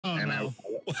Oh, and no.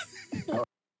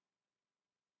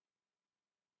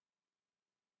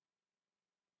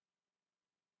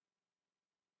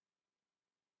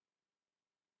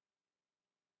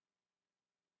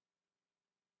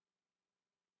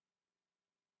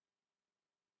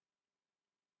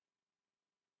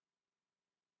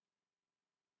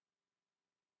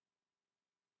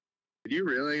 did you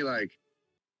really like?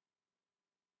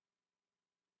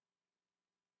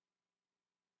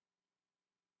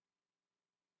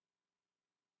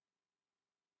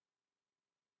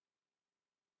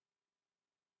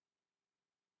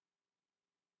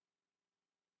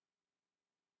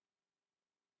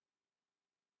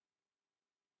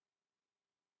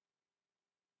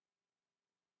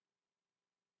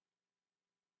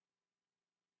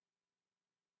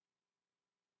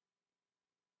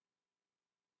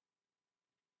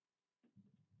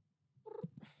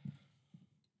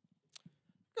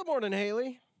 Good morning,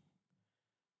 Haley.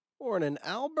 Morning,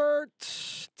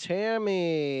 Albert.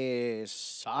 Tammy.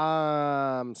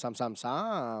 Sam.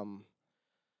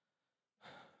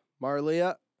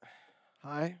 Marlia.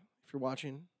 Hi, if you're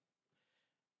watching.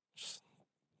 Just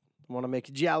want to make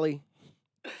you jelly.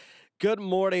 Good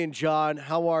morning, John.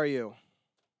 How are you?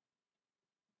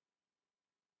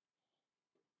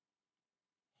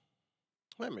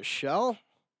 Hi, Michelle.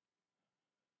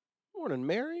 Morning,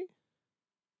 Mary.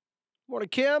 Morning,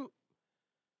 Kim.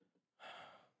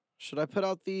 Should I put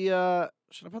the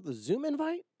Zoom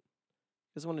invite? You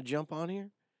guys want to jump on here?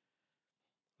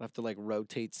 I have to like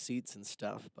rotate seats and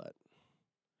stuff, but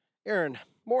Aaron.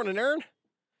 Morning, Aaron.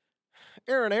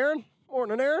 Aaron.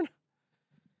 Morning, Aaron.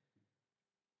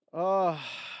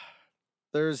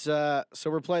 There's so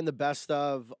we're playing the best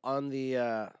of on the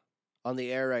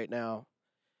air right now.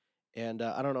 And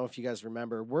I don't know if you guys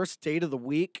remember, worst date of the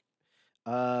week,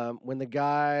 when the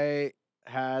guy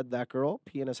had that girl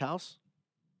pee in his house.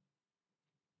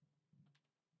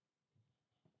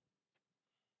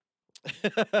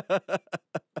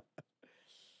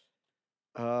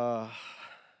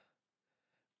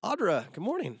 Audra, good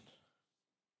morning.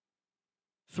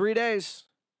 3 days.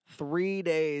 3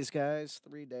 days, guys.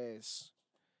 3 days.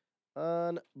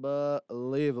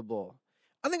 Unbelievable.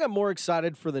 I think I'm more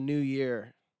excited for the new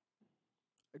year.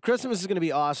 Christmas is going to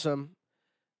be awesome,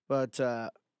 but I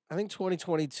think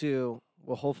 2022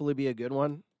 will hopefully be a good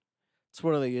one. It's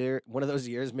one of those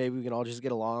years maybe we can all just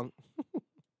get along.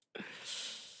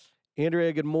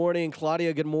 Andrea, good morning.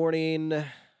 Claudia, good morning.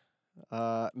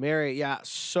 Mary, yeah,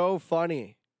 so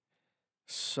funny.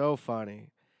 So funny.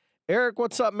 Eric,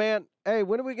 what's up, man? Hey,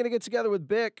 when are we going to get together with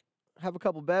Bick? Have a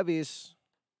couple bevies.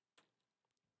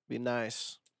 Be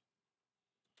nice.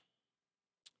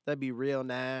 That'd be real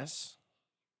nice.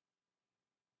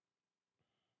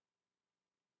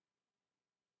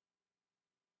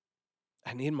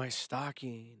 I need my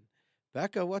stocking.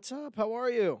 Becca, what's up? How are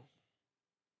you?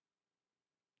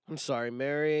 I'm sorry,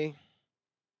 Mary.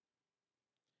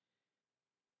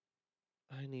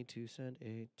 I need to send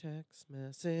a text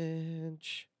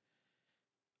message.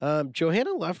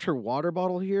 Johanna left her water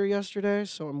bottle here yesterday,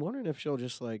 so I'm wondering if she'll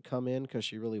just like come in because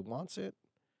she really wants it.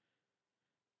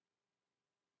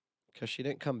 Because she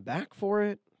didn't come back for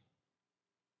it.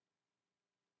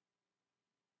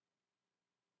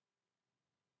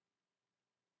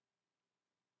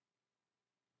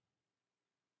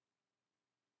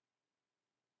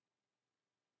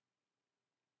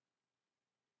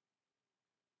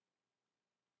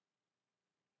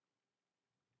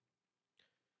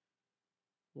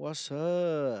 What's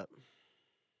up?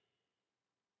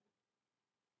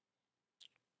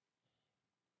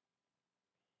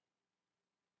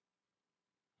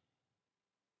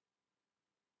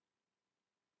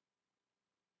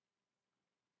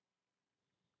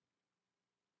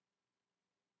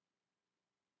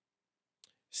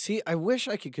 See, I wish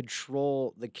I could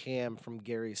control the cam from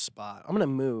Gary's spot. I'm going to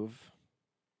move.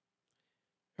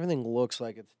 Everything looks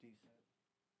like it's decent.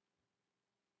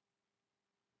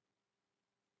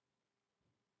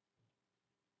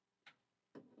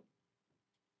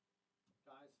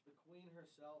 Guys, the queen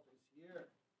herself is here.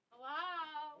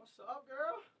 Hello. What's up,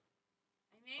 girl?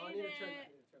 I made I need it. to turn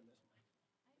this mic.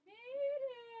 I made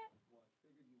it. Well, I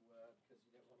figured you would because you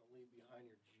didn't want to leave behind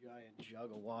your giant jug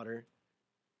of water.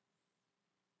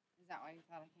 Is that why you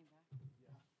thought I came back?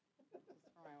 Yeah. Just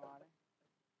for my water.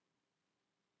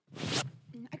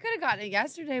 I could have gotten it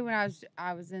yesterday when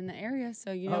I was in the area.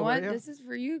 So you know Oh, what? were you? This is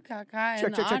for you, Kaka, Check,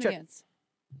 and the check, check, check. audience.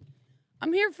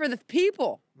 I'm here for the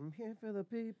people. I'm here for the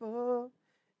people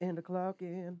and the clock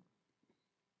in.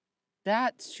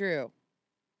 That's true.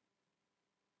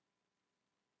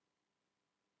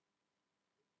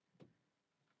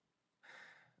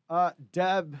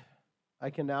 Deb, I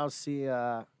can now see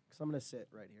so I'm gonna sit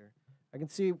right here. I can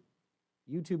see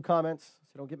YouTube comments,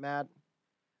 so don't get mad.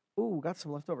 Ooh, got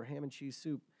some leftover ham and cheese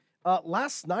soup.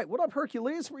 Last night, what up,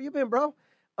 Hercules? Where you been, bro?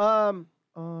 All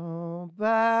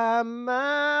by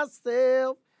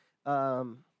myself.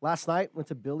 Last night went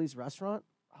to Billy's restaurant.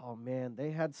 Oh man,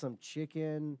 they had some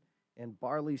chicken and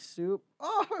barley soup.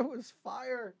 Oh, it was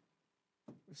fire.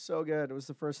 It was so good. It was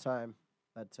the first time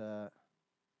that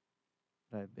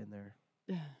I've been there.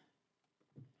 It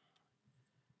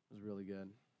was really good.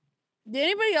 Did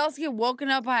anybody else get woken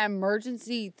up by an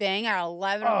emergency thing at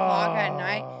 11 o'clock at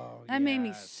night? That made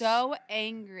me so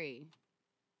angry.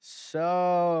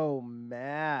 So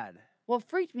mad. Well, it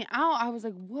freaked me out. I was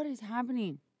like, what is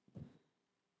happening?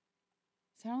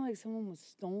 It sounded like someone was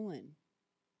stolen.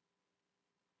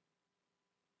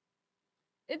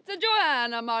 It's a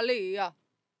Joanna Malia.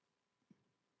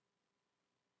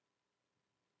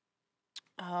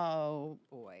 Oh,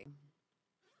 boy.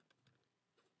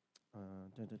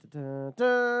 Let's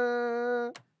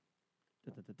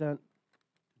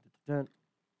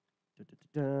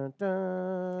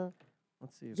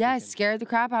see. Yeah, it scared the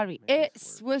crap out of me.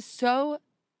 It was so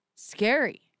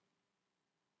scary.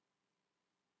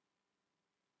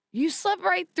 You slept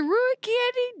right through it,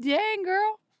 Candy? Dang,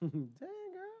 girl. Dang, girl.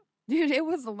 Dude, it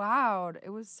was loud.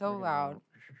 It was so loud.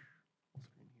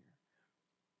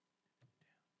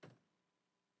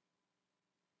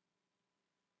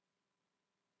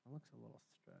 It looks a little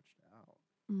stretched out.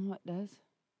 What does? This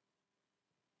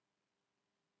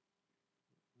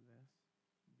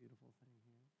beautiful thing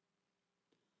here.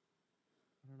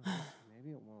 I don't know.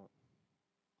 Maybe it won't.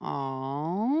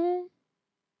 Aww.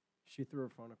 She threw her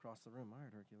phone across the room. All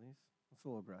right, Hercules. That's a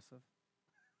little aggressive.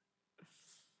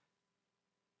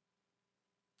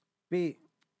 Be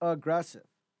aggressive.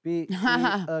 Be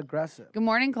aggressive. Good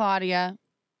morning, Claudia.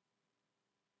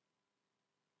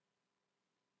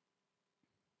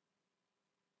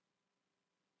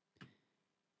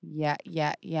 Yeah.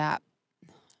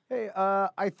 Hey,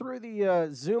 I threw the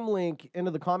Zoom link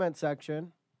into the comment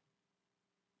section.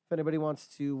 If anybody wants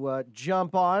to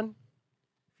jump on,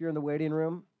 if you're in the waiting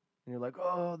room and you're like,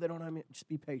 oh, they don't have me, just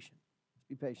be patient. Just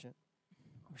be patient.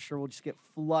 I'm sure we'll just get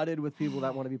flooded with people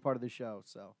that want to be part of the show.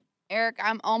 So, Eric,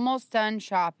 I'm almost done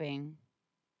shopping.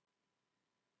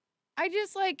 I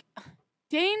just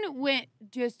Dane went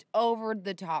just over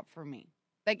the top for me.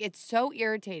 Like, it's so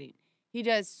irritating. He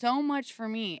does so much for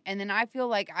me, and then I feel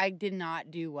like I did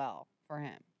not do well for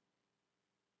him.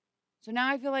 So now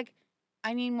I feel like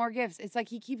I need more gifts. It's like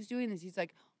he keeps doing this. He's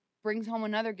like, brings home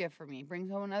another gift for me, brings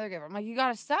home another gift. I'm like, you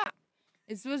gotta stop.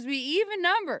 It's supposed to be even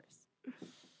numbers.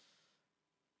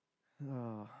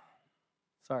 oh,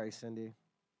 sorry, Cindy.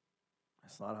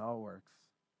 That's not how it works.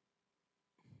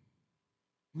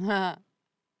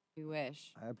 We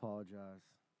wish. I apologize.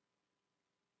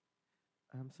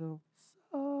 I'm so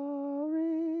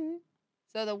sorry.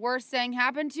 So the worst thing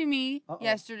happened to me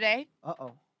yesterday.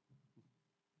 Uh-oh.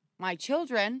 My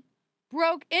children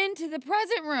broke into the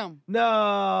present room.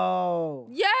 No.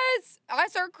 Yes. I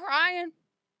started crying.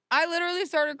 I literally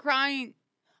started crying.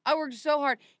 I worked so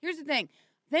hard. Here's the thing.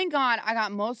 Thank God I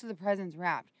got most of the presents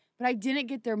wrapped, but I didn't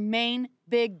get their main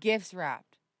big gifts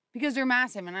wrapped because they're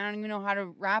massive and I don't even know how to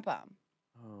wrap them.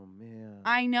 Oh, man.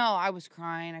 I know. I was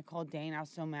crying. I called Dane. I was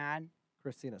so mad.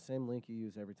 Christina, same link you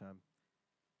use every time.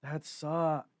 That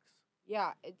sucks.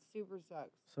 Yeah, it super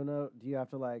sucks. So no, do you have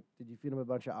to did you feed them a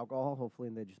bunch of alcohol, hopefully,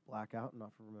 and they just black out and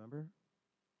not remember? Is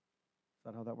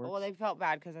that how that works? Well, they felt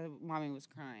bad because mommy was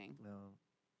crying. No.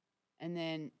 And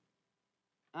then,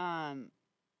 I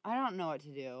don't know what to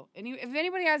do. If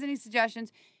anybody has any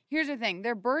suggestions, here's the thing.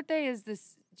 Their birthday is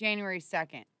this January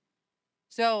 2nd.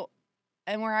 So,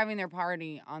 and we're having their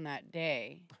party on that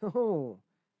day. Oh,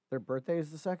 their birthday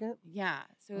is the 2nd? Yeah.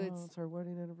 So it's our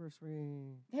wedding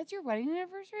anniversary. That's your wedding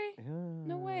anniversary? Yeah.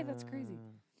 No way. That's crazy.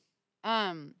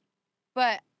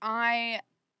 But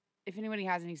if anybody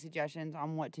has any suggestions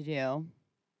on what to do,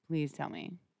 please tell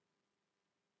me.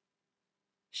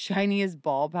 Shiniest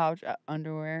ball pouch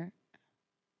underwear.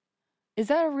 Is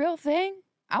that a real thing?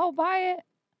 I'll buy it.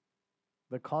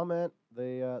 The comment,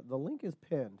 the link is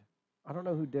pinned. I don't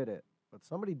know who did it, but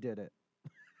somebody did it.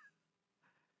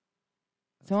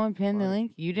 Someone pinned the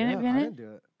link? You didn't pin it? I didn't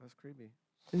do it. That's creepy.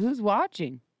 Who's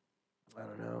watching? I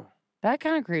don't know. That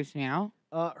kind of creeps me out.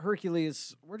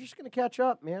 Hercules, we're just going to catch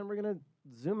up, man. We're going to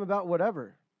Zoom about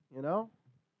whatever, you know?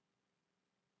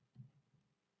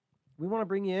 We want to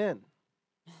bring you in.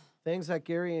 Things that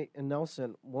Gary and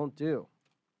Nelson won't do.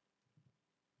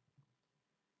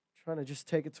 Trying to just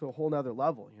take it to a whole nother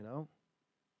level, you know?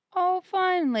 Oh,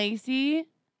 fun, Lacey.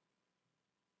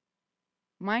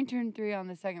 Mine turned 3 on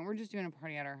the 2nd. We're just doing a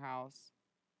party at our house.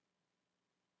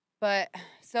 But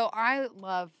so I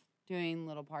love doing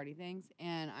little party things,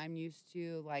 and I'm used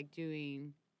to like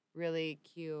doing really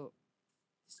cute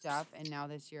stuff. And now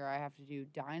this year I have to do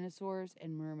dinosaurs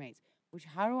and mermaids. Which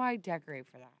how do I decorate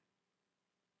for that?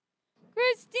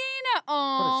 Christina,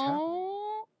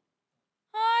 oh,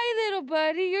 hi, little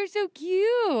buddy, you're so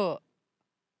cute.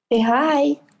 Say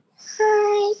hi.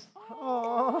 Hi.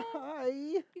 Oh, hi.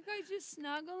 You guys just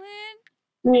snuggling?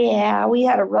 Yeah, we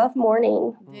had a rough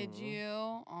morning. Did you?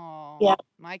 Oh, Yeah.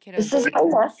 my kiddo. This is my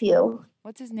nephew.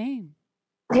 What's his name?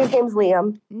 His name's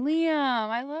Liam. Liam.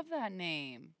 I love that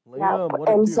name. Liam, what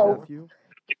a cute nephew.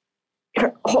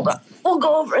 Here, hold on. We'll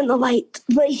go over in the light.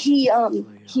 But he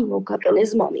woke up and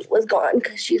his mommy was gone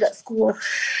because she's at school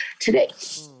today.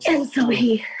 And so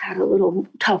he had a little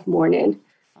tough morning.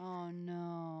 Oh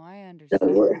no, I So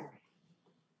understand.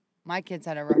 My kids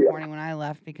had a rough morning when I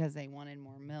left because they wanted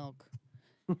more milk.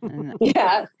 And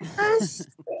yeah.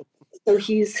 So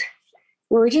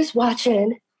we're just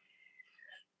watching.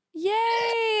 yay!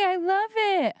 I love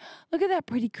it. Look at that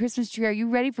pretty Christmas tree. Are you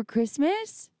ready for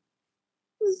Christmas?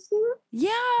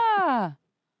 Yeah.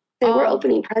 So we're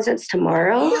opening presents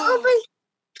tomorrow. We'll open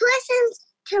presents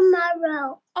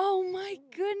tomorrow. Oh my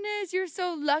goodness, you're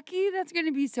so lucky. That's going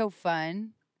to be so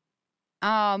fun.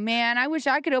 Oh man, I wish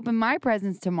I could open my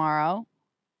presents tomorrow.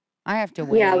 I have to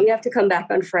wait. Yeah, we have to come back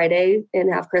on Friday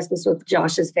and have Christmas with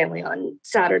Josh's family on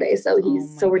Saturday. So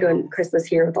we're doing Christmas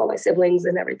here with all my siblings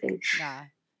and everything. Yeah.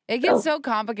 It gets so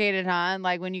complicated, huh?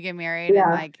 Like when you get married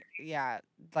and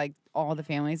like all the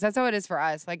families. That's how it is for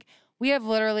us. Like we have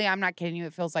literally, I'm not kidding you,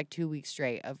 it feels like 2 weeks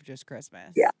straight of just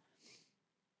Christmas. Yeah.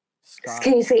 Scott,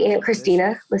 can you say Aunt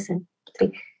Christina? Listen.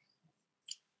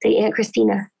 Say Aunt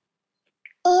Christina.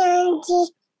 Auntie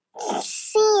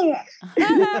Stina.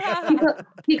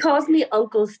 He calls me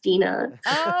Uncle Stina.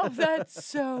 Oh, that's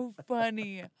so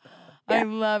funny. I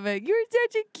love it. You're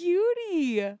such a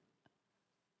cutie.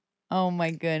 Oh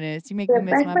my goodness. You make me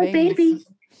miss my baby.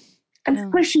 I'm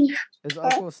squishy. Is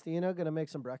Uncle Stina going to make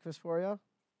some breakfast for you?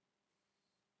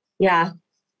 Yeah.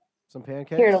 Some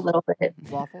pancakes? Here in a little bit.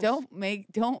 Waffles?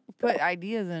 Don't put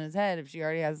ideas in his head if she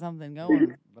already has something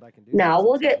going. But I can do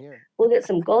No, that we'll get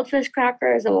some goldfish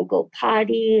crackers and we'll go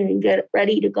potty and get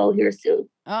ready to go here soon.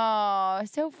 Oh,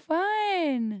 so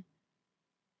fun.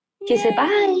 She said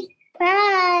bye.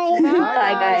 Bye.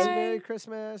 Bye, guys. Merry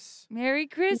Christmas. Merry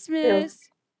Christmas.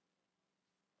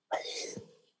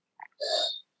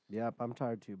 Yep, I'm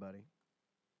tired too, buddy.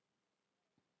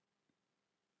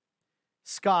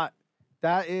 Scott,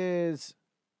 that is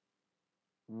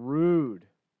rude.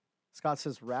 Scott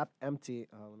says wrapped empty.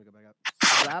 Let me go back up.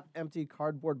 Wrap empty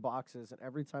cardboard boxes, and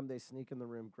every time they sneak in the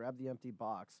room, grab the empty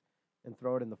box and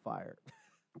throw it in the fire.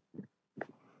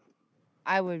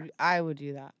 I would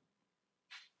do that.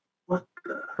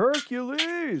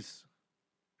 Hercules.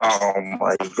 Oh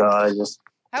my God!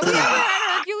 Have we ever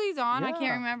had Hercules on? I Yeah.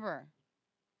 can't remember.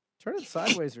 Turn it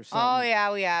sideways or something. Oh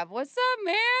yeah, we have. What's up,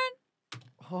 man?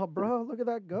 Oh, bro, look at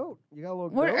that goat. You got a little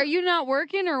What goat? are you not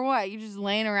working or what? You just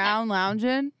laying around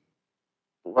lounging?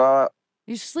 Well,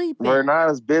 You sleeping? we're not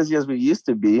as busy as we used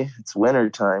to be. It's winter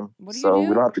time, What do you so do?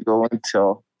 we don't have to go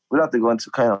until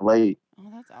kind of late. Oh,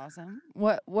 that's awesome.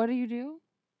 What do you do?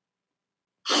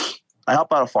 I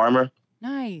help out a farmer.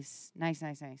 Nice.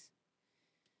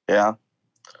 Yeah.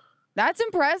 That's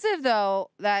impressive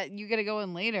though that you get to go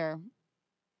in later.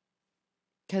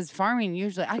 Because farming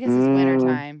usually, I guess it's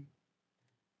wintertime.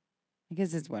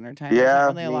 There's Yeah, not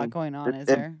really a lot going on, is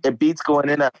there? It beats going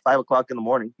in at 5 o'clock in the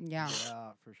morning. Yeah.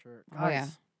 Yeah, for sure. Oh, yeah.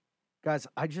 Guys,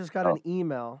 I just got an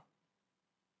email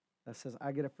that says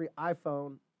I get a free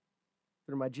iPhone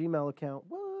through my Gmail account.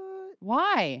 What?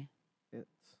 Why? It's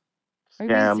Are you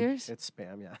being Scam. serious? it's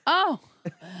spam, yeah. Oh,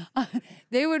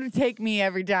 they would take me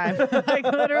every time. Like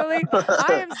literally,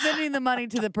 I am sending the money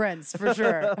to the prince for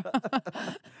sure.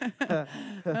 I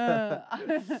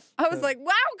was like,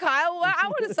 wow, Kyle, I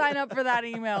want to sign up for that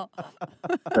email.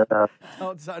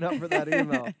 Don't sign up for that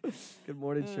email. Good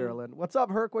morning, Sherilyn. What's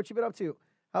up, Herc? What you been up to?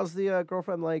 How's the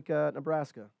girlfriend like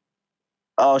Nebraska?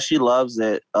 Oh, she loves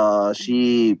it.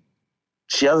 She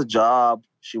has a job.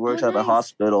 She works at the nice.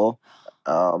 hospital.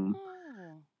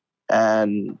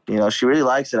 And she really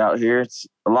likes it out here. It's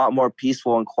a lot more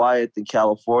peaceful and quiet than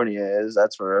California is.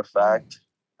 That's for a fact.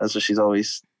 That's what she's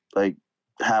always like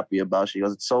happy about. She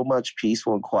goes, it's so much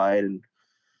peaceful and quiet, and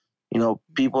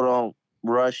people don't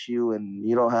rush you, and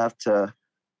you don't have to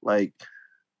I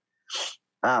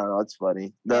don't know. It's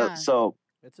funny. So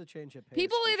it's a change of pace.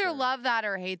 People for either sure. love that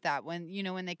or hate that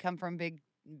when they come from big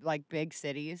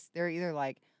cities. They're either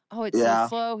like, oh, it's Yeah. so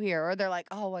slow here, or they're like,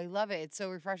 oh, I love it. It's so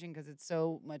refreshing because it's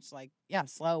so much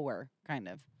slower, kind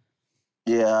of.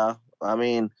 Yeah. I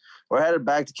mean, we're headed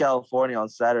back to California on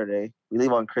Saturday. We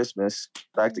leave on Christmas,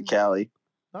 back to Cali.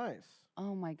 Nice.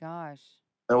 Oh my gosh.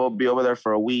 And we'll be over there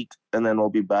for a week, and then we'll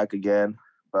be back again.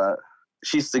 But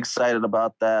she's excited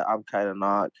about that. I'm kind of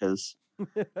not, because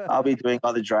I'll be doing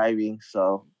all the driving.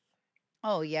 So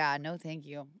Oh yeah, no thank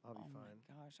you. I'll be Oh fine.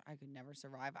 my gosh, I could never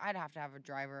survive. I'd have to have a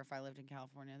driver if I lived in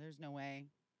California. There's no way.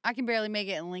 I can barely make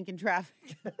it in Lincoln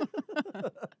traffic.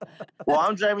 well,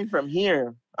 I'm driving from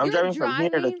here. I'm You're driving from here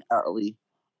to driving? Cali.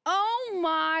 Oh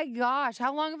my gosh,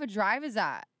 how long of a drive is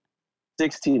that?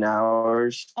 16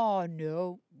 hours. Oh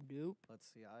no, nope. Let's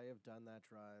see. I have done that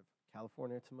drive.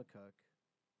 California to McCook.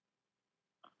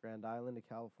 Grand Island to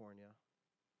California.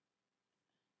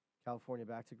 California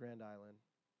back to Grand Island.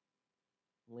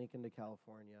 Lincoln to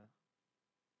California.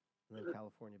 And then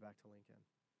California back to Lincoln.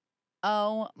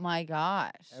 Oh my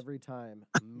gosh. Every time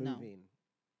No. moving.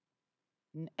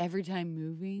 Every time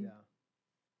moving?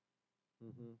 Yeah.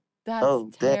 Mm-hmm. That's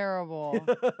Oh, damn. terrible.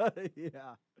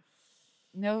 Yeah.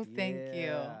 No, thank you.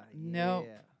 Yeah, No.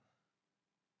 yeah.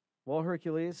 Well,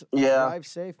 Hercules, Yeah. drive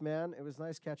safe, man. It was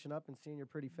nice catching up and seeing your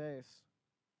pretty face.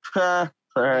 All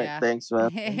right. Yeah. Thanks,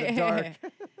 man. In the dark.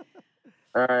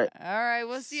 All right. All right,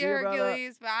 we'll see you, See you, brother.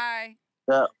 Hercules. Bye.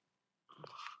 Yeah.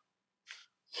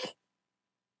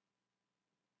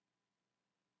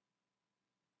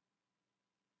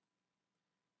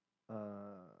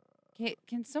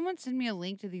 Can someone send me a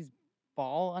link to these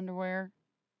ball underwear?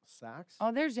 Sacks?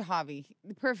 Oh, there's Javi.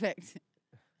 Perfect.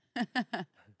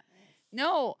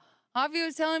 No, Javi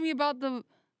was telling me about the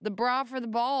bra for the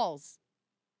balls.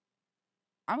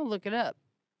 I'm gonna look it up.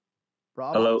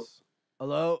 Hello.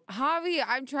 Hello. Javi,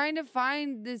 I'm trying to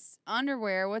find this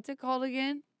underwear. What's it called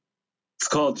again? It's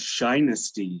called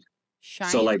Shinesty. Shine.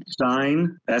 So like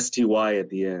shine, STY at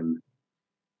the end.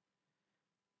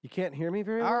 You can't hear me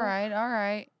very well? All right, all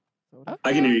right. So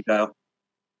I can hear you, Kyle.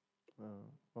 Oh.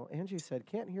 Well, Angie said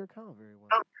can't hear Kyle very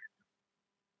well.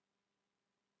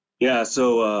 Yeah,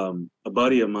 so a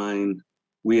buddy of mine,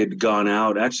 we had gone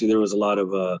out. Actually, there was a lot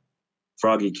of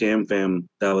Froggy Cam fam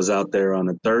that was out there on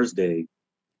a Thursday.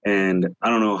 And I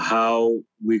don't know how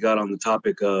we got on the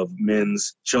topic of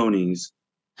men's chonies,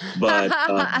 but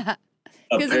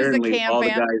Because there's the apparently Cam all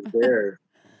fam. the guys there.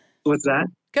 What's that?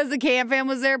 Because the Cam fam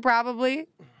was there, probably.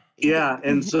 Yeah,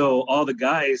 and so all the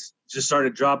guys just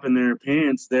started dropping their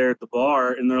pants there at the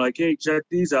bar, and they're like, "Hey, check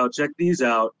these out, check these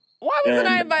out." Why wasn't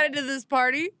I And- invited to this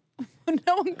party?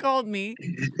 No one called me.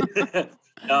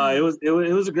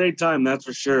 It was a great time, that's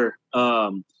for sure.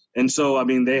 And so I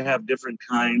mean, they have different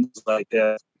kinds, like they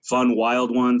have fun,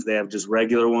 wild ones. They have just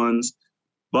regular ones.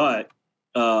 But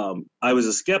I was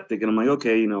a skeptic, and I'm like,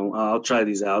 okay, I'll try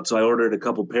these out. So I ordered a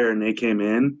couple pair, and they came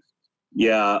in.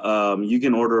 Yeah, you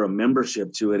can order a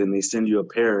membership to it, and they send you a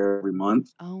pair every month.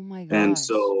 Oh my gosh. And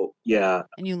so, yeah.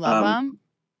 And you love them?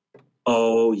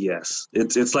 Oh yes,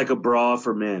 it's like a bra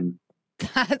for men.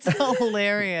 That's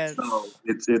hilarious. So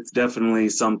it's definitely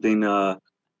something.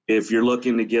 If you're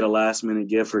looking to get a last minute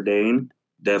gift for Dane,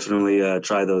 definitely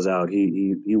try those out.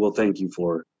 He will thank you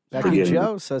for it. Becky Yeah.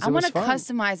 Joe says I it want was to fun.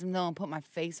 customize them though and put my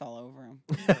face all over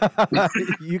them.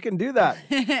 You can do that.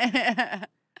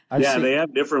 I've Yeah, seen- they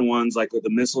have different ones, like with the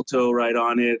mistletoe right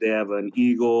on it. They have an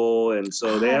eagle, and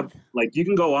so they have you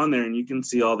can go on there and you can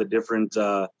see all the different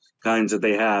kinds that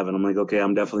they have. And I'm like, okay,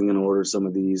 I'm definitely going to order some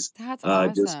of these That's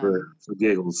awesome. just for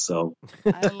giggles. So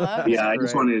I love it. yeah, I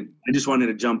just wanted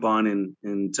to jump on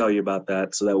and tell you about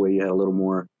that, so that way you had a little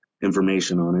more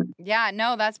information on it. Yeah,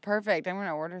 no, that's perfect. I'm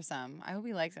gonna order some. I hope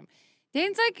he likes them.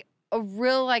 Dane's like a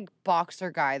real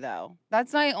boxer guy though.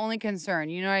 That's my only concern.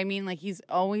 You know what I mean? Like he's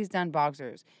always done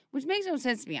boxers, which makes no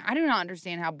sense to me. I do not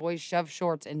understand how boys shove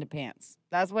shorts into pants.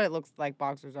 That's what it looks like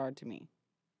boxers are to me.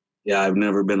 Yeah, I've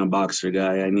never been a boxer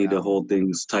guy. I need to hold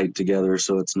things tight together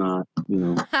so it's not,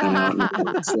 hang out in the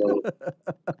middle. So,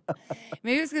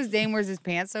 Maybe it's because Dane wears his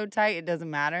pants so tight it doesn't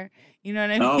matter. You know what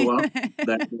I mean? oh well,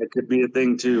 that could be a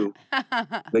thing too.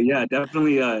 But yeah,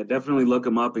 definitely look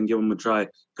them up and give them a try.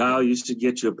 Kyle, you should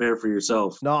get you a pair for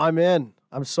yourself. No, I'm in.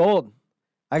 I'm sold.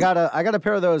 I got a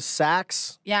pair of those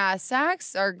sacks, Yeah,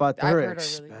 sacks are. but I've they're heard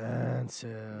are really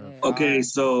expensive. good. Okay,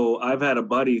 so I've had a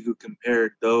buddy who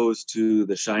compared those to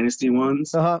the Shinesty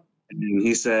ones, Uh-huh. and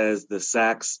he says the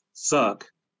sacks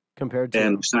suck Compared to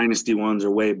and the Shinesty ones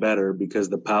are way better because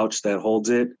the pouch that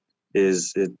holds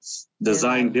it's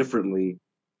designed differently,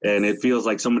 and it feels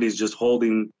like somebody's just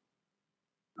holding.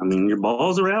 I mean, your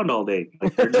balls around all day.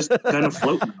 Like they're just kind of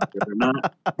floating out there. They're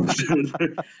not. I Is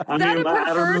that mean, a I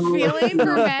don't preferred know. feeling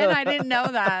for men? I didn't know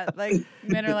that. Like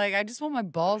men are like, I just want my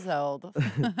balls held.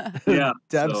 Yeah.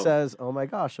 Deb so- says, "Oh my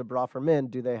gosh, a bra for men.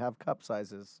 Do they have cup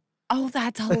sizes?" Oh,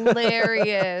 that's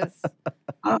hilarious.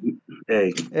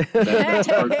 Hey, that's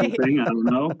a personal thing. I don't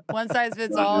know. One size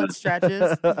fits all. It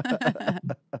stretches. That's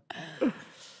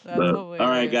hilarious. All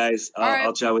right, guys. All right.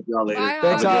 I'll chat with y'all later. Bye,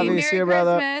 Thanks, Javi. Javi. Merry See you,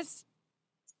 brother. Christmas.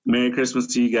 Merry Christmas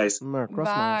to you guys. Merry Christmas.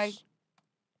 Bye.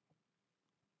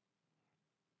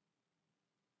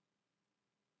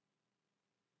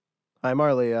 Hi,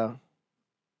 Marlia.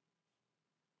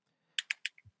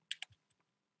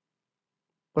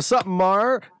 What's up,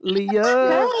 Marlia?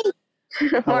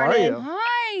 Hi. How are Morning. you?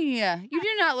 Hi. You do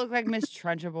not look like Miss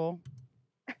Trunchable.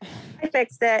 I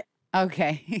fixed it.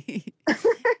 Okay.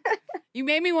 You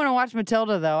made me want to watch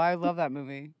Matilda, though. I love that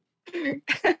movie.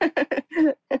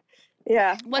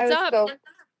 Yeah. What's up?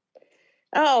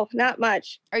 Oh, not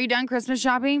much. Are you done Christmas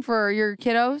shopping for your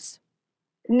kiddos?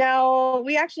 No,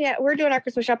 we're doing our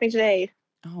Christmas shopping today.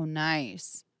 Oh,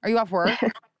 nice. Are you off work?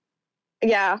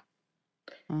 Yeah.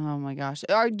 Oh my gosh.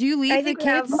 Do you leave I the think we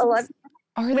have kids? 11.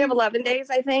 Are We they- have 11 days,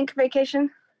 I think, vacation.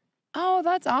 Oh,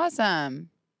 that's awesome.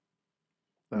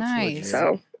 That's Nice. legit.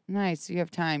 So Nice. You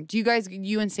have time. Do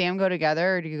you and Sam go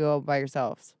together or do you go by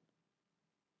yourselves?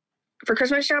 for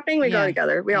Christmas shopping, we Yeah. go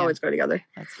together. We Yeah. always go together.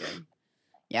 That's good.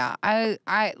 Yeah. I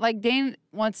like Dane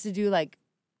wants to do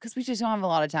because we just don't have a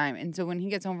lot of time. And so when he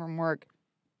gets home from work,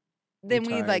 then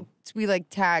we tired.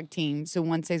 tag team. So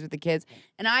one stays with the kids.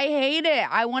 And I hate it.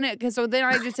 I want it because so then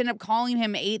I just end up calling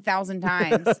him 8,000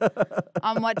 times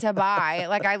on what to buy.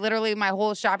 Like I literally, my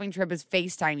whole shopping trip is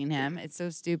FaceTiming him. It's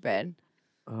so stupid.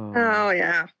 Oh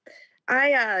yeah.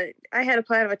 I had a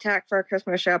plan of attack for our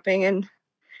Christmas shopping, and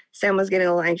Sam was getting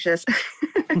a little anxious.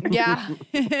 Yeah.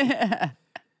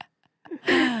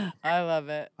 I love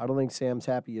it. I don't think Sam's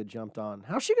happy you jumped on.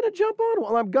 How's she gonna jump on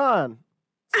while I'm gone?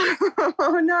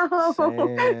 Oh no.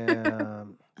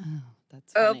 Sam.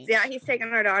 That's Oops, funny. yeah, he's taking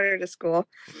our daughter to school.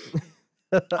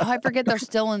 Oh, I forget they're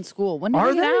still in school. When did Are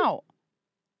they get they? out?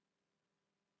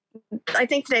 I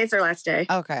think today's their last day.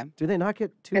 Okay. Do they not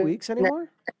get 2 And weeks anymore?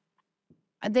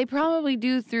 They probably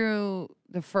do through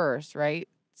the first, right?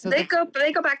 So They go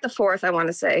back the 4th, I want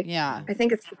to say. yeah. I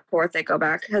think it's the 4th they go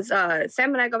back, because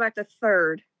Sam and I go back the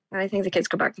 3rd, and I think the kids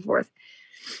go back the 4th.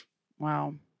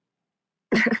 Wow.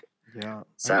 Yeah.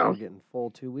 So- we're getting full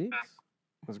 2 weeks.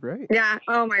 That's great. Yeah.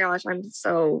 Oh my gosh, I'm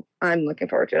looking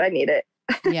forward to it. I need it.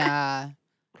 Yeah.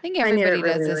 I think I need it everybody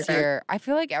does really, this really bad. year. I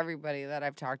feel like everybody that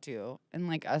I've talked to, and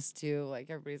like us too,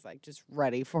 like everybody's like just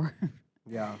ready for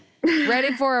Yeah.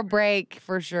 ready for a break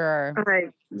for sure.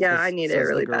 I need it Says the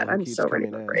really girl bad. who I'm keeps so ready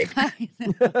coming for a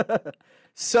in. break.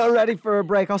 So ready for a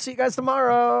break. I'll see you guys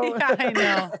tomorrow. Yeah, I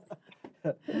know.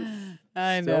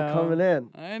 I know. Still coming in.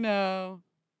 I know.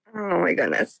 Oh my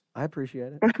goodness. I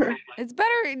appreciate it. It's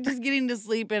better just getting to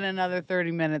sleep in another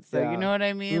 30 minutes, though. Yeah. You know what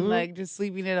I mean? Mhm. Like just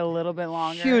sleeping it a little bit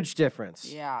longer. Huge difference.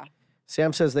 Yeah.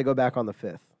 Sam says they go back on the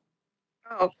 5th.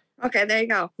 Oh, okay. There you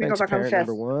go. We Thanks, go back on the parent 5th.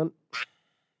 number 1.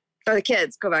 Or the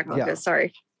kids go back on Yeah. the 5th.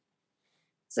 Sorry.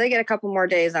 So they get a couple more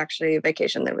days actually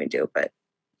vacation than we do, but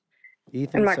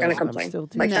Ethan I'm not going to says, I'm complain. still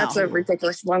Like that's a No.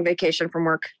 ridiculous long vacation from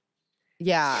work.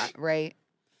 Yeah, right.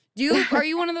 Are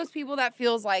you one of those people that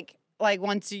feels like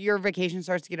once your vacation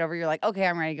starts to get over, you're like, okay,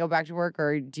 I'm ready to go back to work,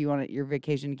 or do you want your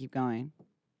vacation to keep going?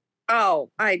 Oh,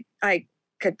 I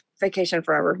could vacation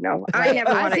forever. No, I never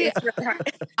I want to. see- It's really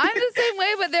hard. I'm the same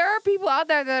way, but there are people out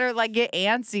there that are like get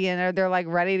antsy and they're like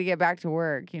ready to get back to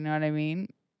work. You know what I mean?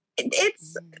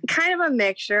 It's kind of a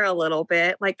mixture a little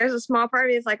bit. Like there's a small part of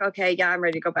me is like, okay, yeah, I'm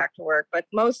ready to go back to work. But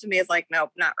most of me is like, nope,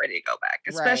 not ready to go back.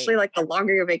 Especially like the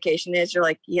longer your vacation is, you're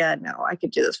like, yeah, no, I could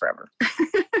do this forever.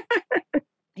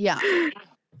 Yeah.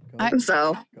 Go,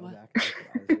 So, go back to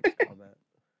Isaac's comment.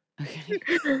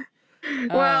 Okay.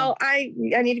 well, I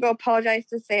need to go apologize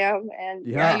to Sam, and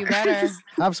Yeah, you better.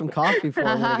 Have some coffee for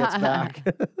him when he gets back.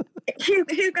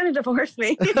 he's going to divorce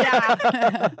me.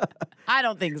 Yeah. I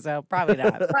don't think so. Probably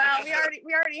not. Well, we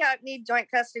already need joint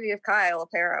custody of Kyle,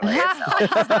 apparently.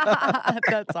 So.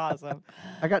 That's awesome.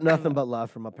 I got nothing but love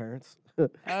from my parents.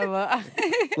 I love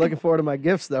Looking forward to my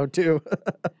gifts, though, too.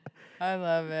 I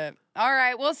love it. All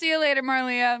right. We'll see you later,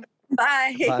 Marlia.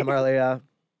 Bye. Bye, Marlia.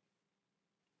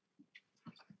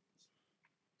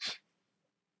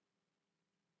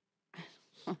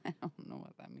 I don't know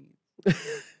what that means.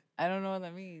 I don't know what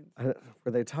that means.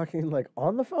 Were they talking like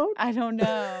on the phone? I don't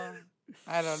know.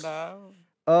 I don't know.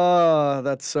 Oh,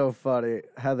 that's so funny.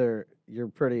 Heather,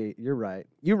 you're right.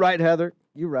 You right, Heather.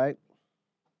 You right.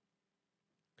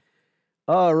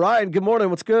 Ryan, good morning.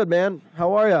 What's good, man?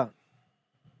 How are you?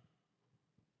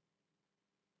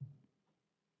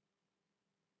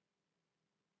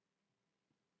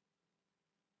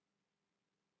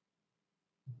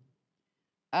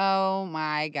 Oh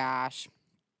my gosh.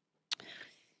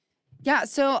 Yeah,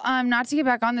 so not to get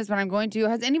back on this, but I'm going to.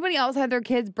 Has anybody else had their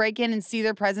kids break in and see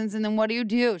their presents, and then what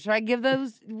do? Should I give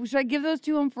those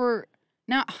to them for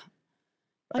now?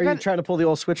 Are you trying to pull the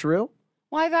old switcheroo?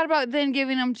 Well, I thought about then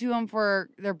giving them to them for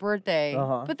their birthday,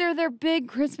 but they're their big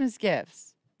Christmas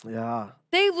gifts. Yeah.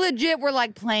 They legit were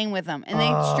like playing with them, and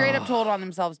they straight up told on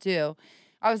themselves too.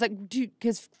 I was like, dude,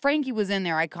 because Frankie was in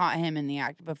there. I caught him in the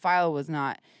act, but Philo was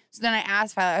not. So then I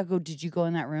asked Philo, I go, did you go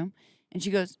in that room? And she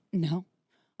goes, no.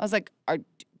 I was like,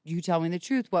 you tell me the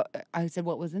truth. I said,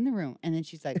 what was in the room? And then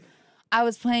she's like, I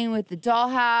was playing with the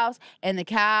dollhouse and the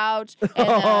couch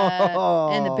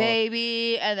and the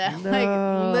baby and then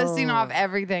like listing off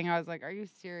everything. I was like, are you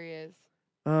serious?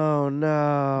 Oh, I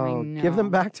no. Give them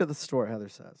know. back to the store, Heather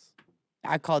says.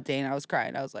 I called Dane. I was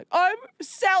crying. I was like, I'm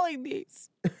selling these.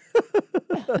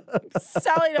 I'm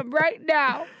selling them right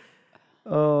now.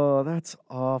 Oh, that's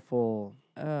awful.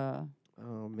 Oh,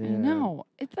 I man. know.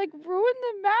 It's like ruined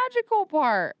the magical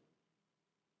part.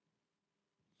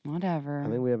 Whatever. I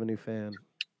think we have a new fan.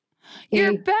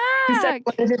 You're He said he back.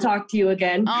 wanted to talk to you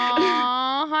again.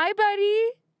 Aw, hi, buddy.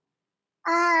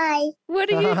 Hi.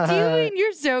 What are you Hi. doing?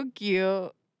 You're so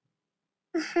cute.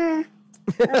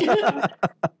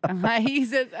 He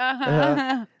says,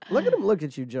 Look at him look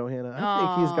at you, Johanna.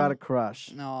 I think he's got a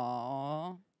crush.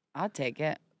 No, I'll take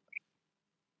it.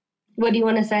 What do you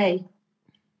want to say?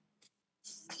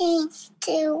 Thank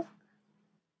you.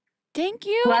 Thank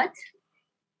you. What?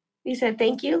 You said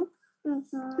thank you?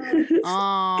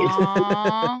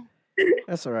 Aww.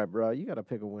 That's all right, bro. You got to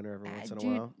pick a winner every once in a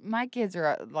Dude, while. my kids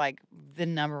are like the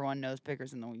 #1 nose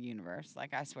pickers in the universe.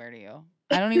 Like, I swear to you.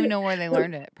 I don't even know where they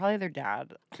learned it. Probably their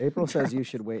dad. April says you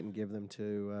should wait and give them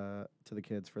to the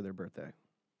kids for their birthday.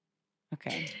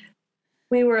 Okay.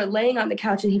 We were laying on the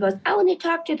couch and he goes, I want to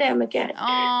talk to them again.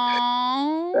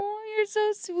 Oh, you're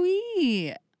so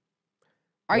sweet.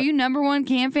 Are you #1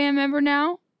 Cam fan member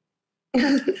now?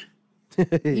 Yup.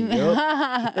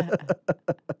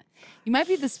 You might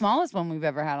be the smallest one we've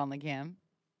ever had on the cam.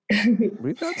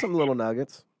 We've had some little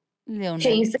nuggets. Little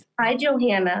Can you nuts. say hi,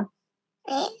 Johanna?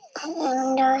 You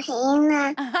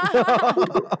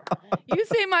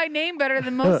say my name better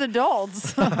than most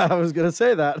adults. I was going to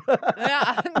say that.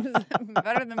 Yeah,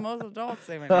 better than most adults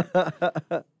say my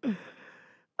name.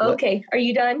 Okay, are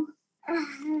you done?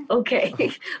 Okay.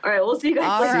 All right, we'll see you guys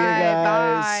All later.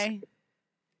 guys.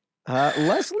 right, bye.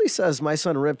 Leslie says, my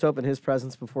son ripped open his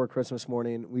presents before Christmas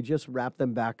morning. We just wrapped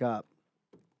them back up.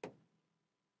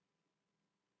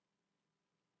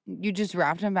 You just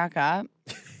wrapped him back up?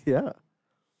 Yeah.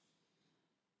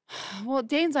 Well,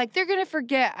 Dane's like, they're going to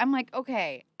forget. I'm like,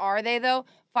 okay, are they though?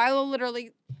 Philo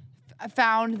literally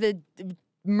found the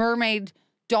mermaid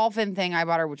dolphin thing I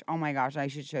bought her, which, oh my gosh, I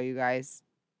should show you guys.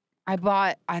 I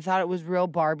thought it was real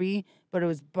Barbie, but it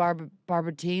was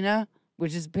Barbatina,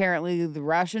 which is apparently the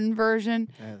Russian version.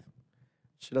 Yeah.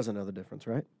 She doesn't know the difference,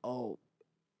 right? Oh.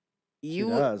 She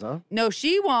does, huh? No,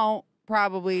 she won't.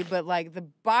 Probably, but like the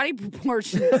body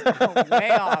proportions are way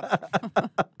off.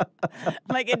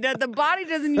 Like the body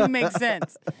doesn't even make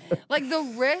sense. Like the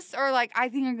wrists are like, I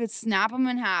think I could snap them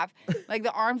in half. Like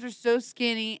the arms are so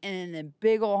skinny and then the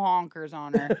big old honkers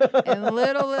on her and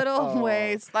little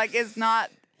waist. Like it's not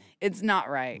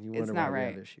right. You It's wonder not why we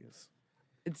right. have issues.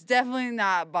 It's definitely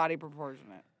not body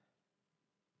proportionate.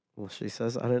 Well, she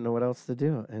says, I didn't know what else to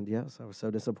do. And yes, I was so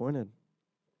disappointed.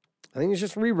 I think you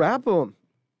just rewrap them.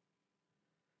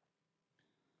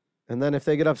 And then if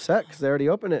they get upset because they already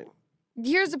opened it.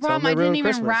 Here's the Tell 'em problem. I they ruined didn't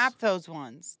even Christmas. wrap those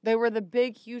ones. They were the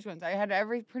big, huge ones. I had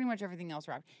pretty much everything else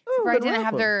wrapped. Oh, Except for then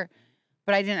wrap 'em.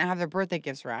 I didn't have their birthday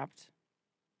gifts wrapped.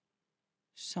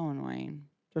 So annoying.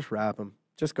 Just wrap them.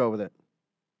 Just go with it.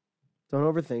 Don't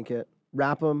overthink it.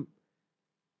 Wrap them.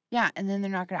 Yeah, and then they're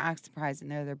not gonna act surprised,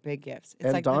 and they're their big gifts. It's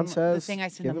And like Dawn the says, thing I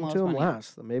spend give the them most to them money.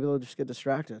 last. Maybe they'll just get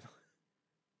distracted.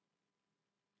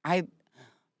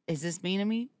 Is this mean to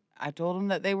me? I told them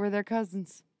that they were their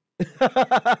cousins.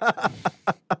 I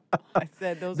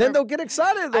said those. Then are, they'll get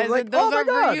excited. They'll I be like, said those oh my are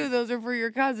God. for you. Those are for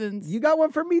your cousins. You got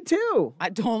one for me too. I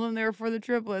told them they were for the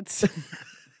triplets. It's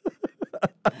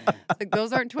like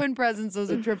those aren't twin presents; those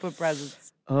are triplet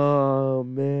presents. Oh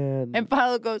man. And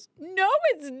Philo goes, "No,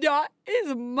 it's not.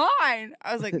 It's mine."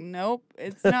 I was like, "Nope,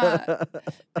 it's not."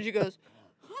 And she goes,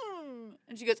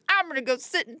 and she goes, "I'm gonna go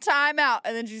sit in timeout."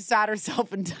 And then she sat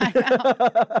herself in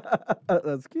timeout.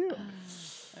 That's cute.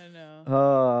 I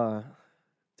know.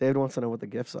 David wants to know what the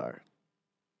gifts are.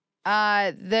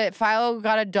 The Philo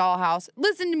got a dollhouse.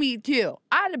 Listen to me too.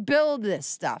 I had to build this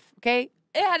stuff. Okay,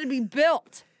 it had to be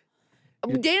built.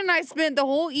 Dana and I spent the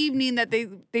whole evening that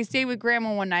they stayed with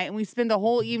Grandma one night, and we spent the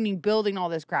whole evening building all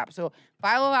this crap. So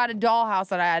Philo had a dollhouse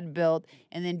that I had to build,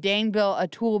 and then Dane built a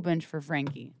tool bench for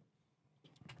Frankie.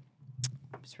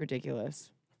 It's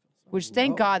ridiculous. Which,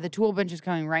 thank God, the tool bench is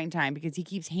coming right in time because he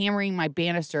keeps hammering my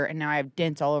banister, and now I have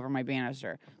dents all over my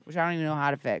banister, which I don't even know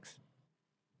how to fix.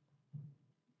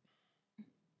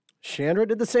 Chandra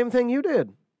did the same thing you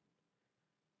did.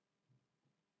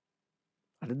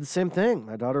 I did the same thing.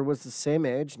 My daughter was the same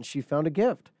age, and she found a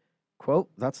gift. Quote,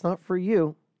 that's not for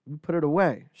you. You put it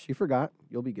away. She forgot.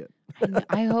 You'll be good.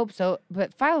 I hope so,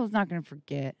 but Philo's not going to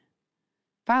forget.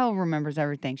 Philo remembers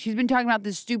everything. She's been talking about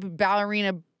this stupid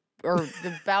ballerina or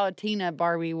the ballerina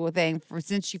Barbie thing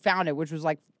since she found it, which was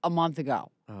like a month ago.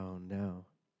 Oh, no.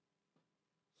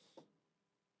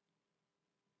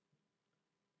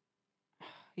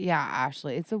 Yeah,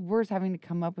 Ashley. It's the worst having to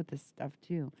come up with this stuff,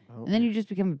 too. Oh. And then you just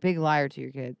become a big liar to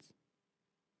your kids.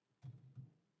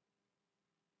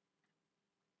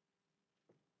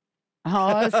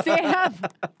 Oh, Sam.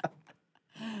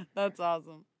 That's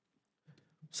awesome.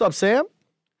 What's up, Sam?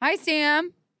 Hi,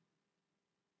 Sam.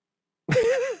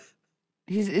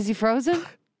 Is he frozen?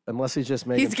 Unless he's just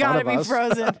making He's fun got of to be us.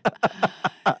 frozen.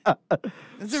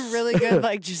 That's a really good,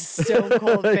 like, just stone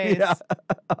cold face. Yeah.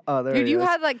 Oh, there Dude, he you is.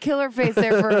 had, like, killer face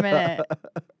there for a minute.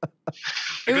 I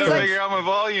couldn't figure out my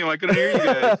volume. I couldn't hear you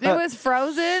guys. It was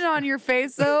frozen on your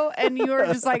face, though, and you were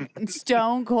just, like,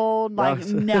 stone cold, like,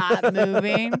 not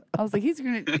moving. I was like,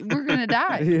 we're going to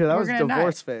die. Yeah, that We're was gonna die.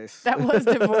 divorce face. That was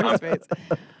divorce face.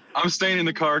 I'm staying in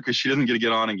the car because she doesn't get to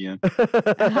get on again.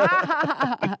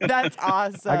 That's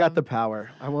awesome. I got the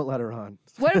power. I won't let her on.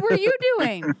 What were you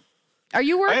doing? Are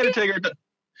you I working? had to take her.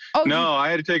 Oh, No, I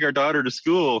had to take our daughter to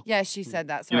school. Yeah, she said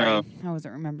that. Sorry. know, I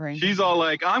wasn't remembering. She's all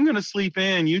like, "I'm gonna sleep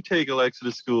in. You take Alexa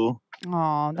to school."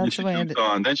 Oh, And that's she the way jumps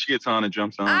on. Then she gets on and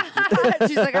jumps on.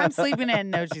 She's like, I'm sleeping in.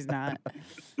 No, she's not.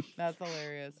 That's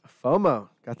hilarious. FOMO.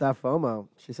 Got that FOMO.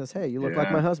 She says, hey, you look like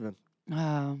Yeah. my husband.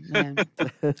 Oh, man.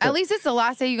 At least it's the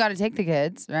last day you got to take the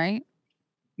kids, right?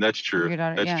 That's true. Your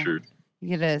daughter- That's yeah. true.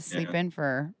 You get to sleep in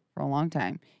for a long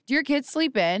time. Do your kids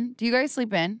sleep in? Do you guys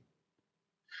sleep in?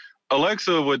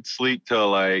 Alexa would sleep till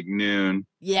like noon.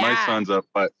 Yeah. My son's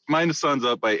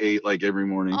up by 8 like every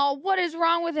morning. Oh, what is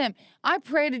wrong with him? I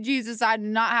pray to Jesus I do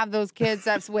not have those kids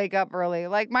that wake up early.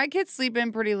 Like, my kids sleep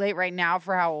in pretty late right now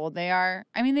for how old they are.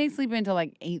 I mean, they sleep until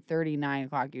like 8:30, 9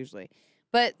 o'clock usually.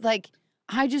 But, like,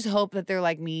 I just hope that they're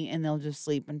like me and they'll just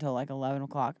sleep until like 11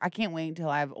 o'clock. I can't wait until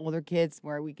I have older kids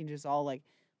where we can just all like,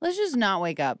 let's just not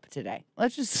wake up today.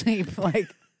 Let's just sleep like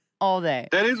all day.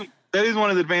 That is one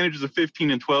of the advantages of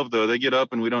 15 and 12, though. They get up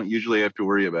and we don't usually have to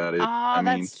worry about it. Oh,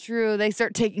 that's true. They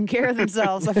start taking care of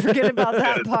themselves. I forget about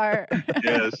that part.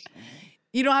 Yes.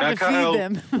 You don't have Now, to Kyle, feed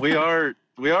them.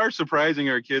 we are surprising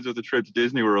our kids with a trip to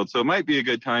Disney World, so it might be a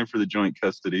good time for the joint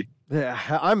custody. Yeah,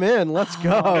 I'm in. Let's Oh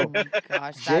go. my gosh,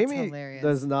 that's Jamie hilarious.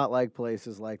 does not like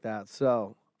places like that.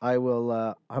 So I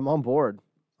will, I'm on board.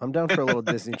 I'm down for a little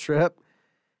Disney trip.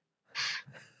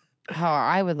 Oh,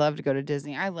 I would love to go to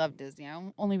Disney. I love Disney.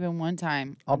 I've only been one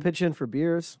time. I'll pitch in for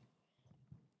beers.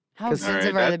 How 'cause-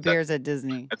 expensive All right, are the that- beers at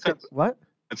Disney? What?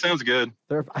 That sounds good.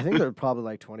 I think they're probably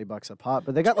like $20 a pop,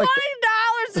 but they got like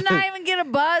 $20 to not even get a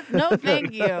buzz? No,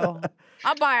 thank you.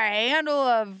 I'll buy a handle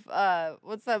of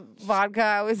what's that vodka?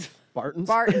 I was Bartons.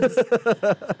 Bartons.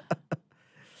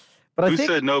 But I Who think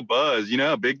said no buzz? You know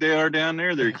how big they are down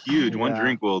there? They're huge. One Yeah.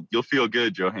 drink you'll feel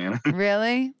good, Johanna.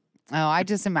 Really? Oh, I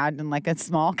just imagined like a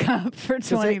small cup for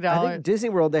 'cause I $20. think Disney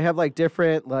World, they have like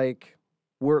different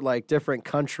different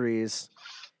countries,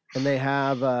 and they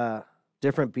have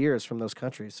different beers from those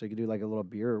countries. So you could do like a little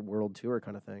beer world tour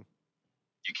kind of thing.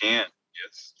 You can't.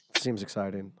 Yes. Seems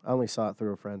exciting. I only saw it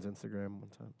through a friend's Instagram one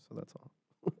time, so that's all.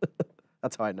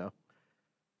 That's how I know.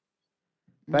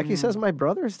 Becky says my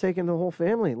brother is taking the whole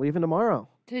family, leaving tomorrow.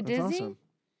 To That's Disney? awesome.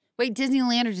 Wait,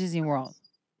 Disneyland or Disney World?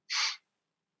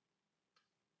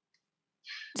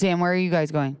 Sam, where are you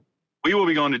guys going? We will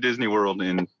be going to Disney World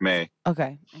in May.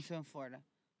 Okay, I'm still in Florida.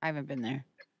 I haven't been there.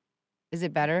 Is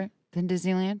it better than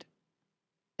Disneyland?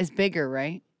 It's bigger,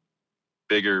 right?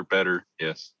 Bigger, better.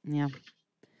 Yes. Yeah.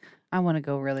 I want to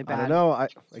go really bad. I don't know. I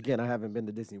haven't been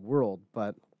to Disney World,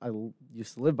 but I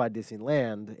used to live by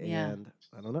Disneyland, Yeah. and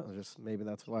I don't know. Just maybe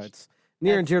that's why it's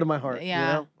near and dear to my heart. Yeah.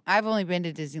 You know? I've only been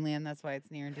to Disneyland. That's why it's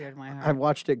near and dear to my heart. I've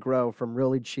watched it grow from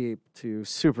really cheap to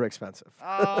super expensive.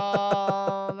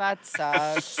 Oh, that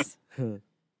sucks. We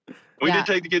Yeah. did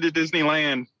take the kid to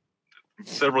Disneyland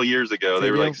several years ago. They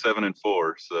Did were you? like 7 and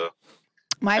 4, so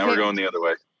My now we're favorite, going the other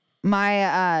way.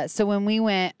 So when we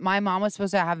went, my mom was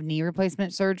supposed to have knee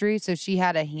replacement surgery, so she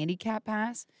had a handicap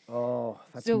pass. Oh,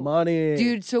 that's So, money.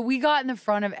 Dude, so we got in the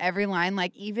front of every line,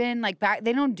 like even like back,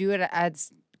 they don't do it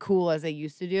as cool as they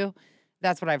used to do.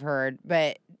 That's what I've heard.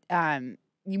 But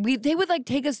they would like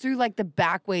take us through like the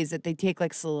back ways that they take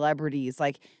like celebrities,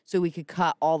 like so we could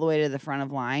cut all the way to the front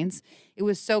of lines. It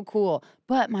was so cool.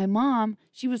 But my mom,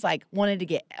 she was like wanted to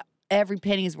get every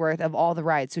penny's worth of all the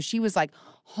rides. So she was like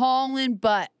hauling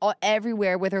butt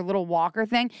everywhere with her little walker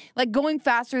thing, like going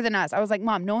faster than us. I was like,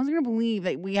 Mom, no one's gonna believe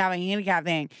that we have a handicap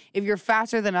thing if you're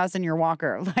faster than us in your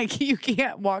walker. Like, you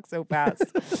can't walk so fast.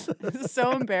 It's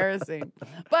so embarrassing.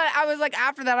 But I was like,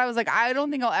 after that, I was like, I don't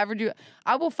think I'll ever do it.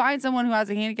 I will find someone who has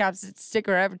a handicap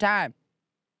sticker every time.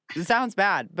 It sounds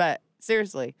bad, but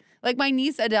seriously. Like my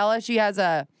niece Adela, she has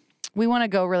we want to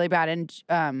go really bad,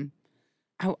 and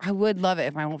I would love it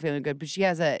if my won't feeling good, but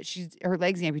her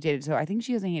leg's amputated, so I think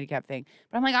she has a handicap thing.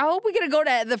 But I'm like, I hope we get to go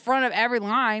to the front of every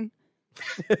line.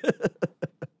 It's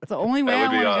the only way I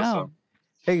want to awesome. go.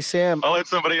 Hey, Sam. I'll let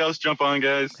somebody else jump on,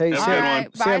 guys. Hey, Have a Sam. good Right,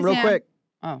 one. bye, Sam, real Sam. quick.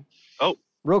 Oh.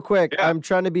 Real quick. Yeah. I'm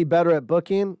trying to be better at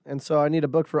booking, and so I need a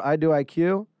book for I Do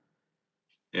IQ.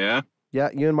 Yeah? Yeah,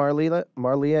 you and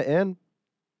Marlia in?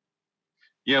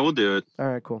 Yeah, we'll do it. All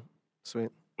right, cool. Sweet.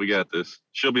 We got this.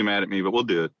 She'll be mad at me, but we'll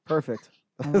do it. Perfect.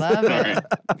 I love it.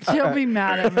 She'll be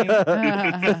mad at me.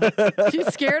 She's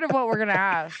scared of what we're going to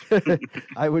ask.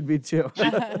 I would be too.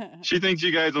 She thinks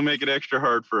you guys will make it extra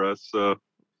hard for us, so.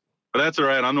 But that's all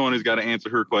right. I'm the one who's got to answer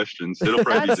her questions. It'll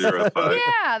probably be 0 out of 5.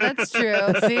 Yeah, that's true.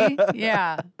 See?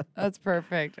 Yeah, that's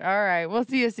perfect. All right. We'll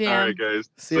see you, Sam. All right, guys.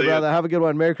 See you, brother. Have a good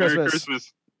one. Merry Christmas. Merry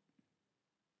Christmas.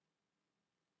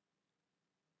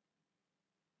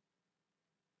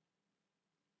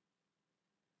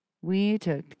 We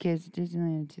took the kids to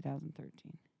Disneyland in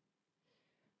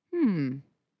 2013.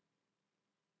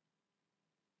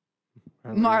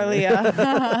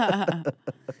 Marlia.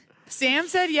 Sam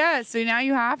said yes, so now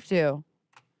you have to.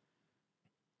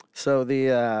 So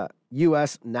the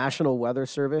U.S. National Weather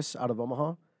Service out of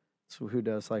Omaha, so who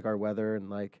does like our weather,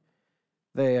 and like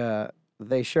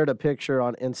they shared a picture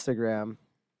on Instagram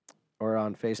or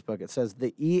on Facebook. It says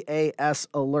the EAS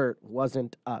alert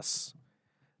wasn't us.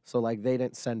 So, like, they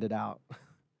didn't send it out.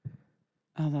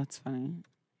 Oh, that's funny.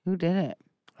 Who did it?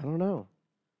 I don't know.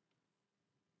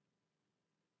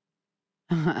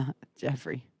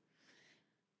 Jeffrey.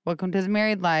 Welcome to the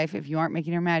married life. If you aren't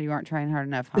making her mad, you aren't trying hard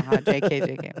enough. Haha, JK,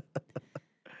 JK.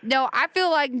 No, I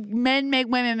feel like men make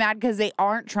women mad because they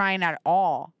aren't trying at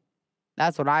all.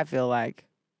 That's what I feel like.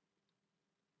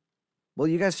 Well,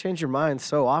 you guys change your minds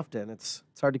so often. It's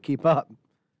hard to keep up.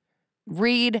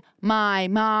 Read my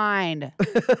mind.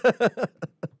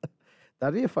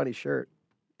 That'd be a funny shirt.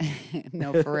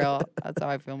 No, for real. That's how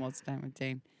I feel most of the time with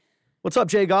Dane. What's up,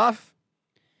 Jay Goff?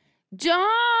 John.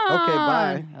 Okay,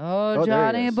 bye. Oh, Oh, there he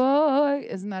Johnny is. boy.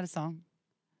 Isn't that a song?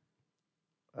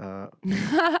 I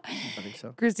think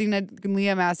so. Christina,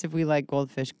 Liam asked if we like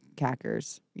goldfish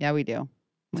crackers. Yeah, we do.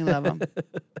 We love them.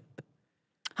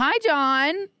 Hi,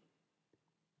 John.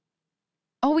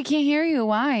 Oh, we can't hear you.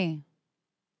 Why?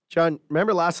 John,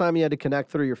 remember last time you had to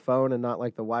connect through your phone and not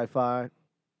like the Wi-Fi?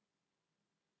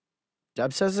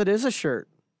 Deb says it is a shirt.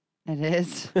 It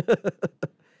is.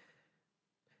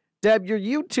 Deb, your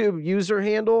YouTube user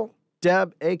handle,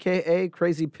 Deb, aka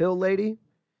Crazy Pill Lady.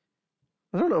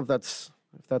 I don't know if that's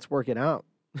working out.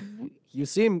 You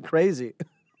seem crazy.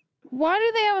 Why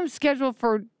do they have them scheduled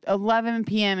for 11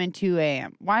 p.m. and 2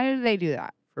 a.m.? Why do they do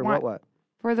that? For Why? what?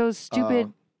 For those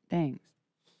stupid things.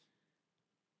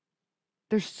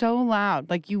 They're so loud.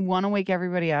 Like, you want to wake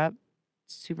everybody up.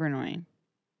 It's super annoying.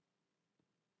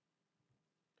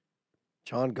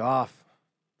 John Goff.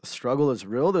 The struggle is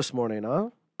real this morning, huh?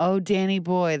 Oh, Danny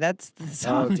boy. That's the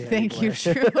song. Danny Thank boy. you,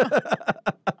 Drew.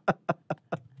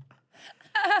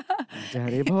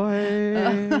 Danny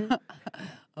boy.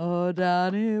 Oh,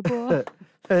 Danny boy.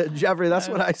 Jeffrey, that's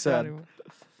what I said.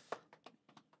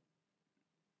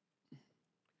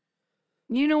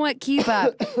 You know what? Keep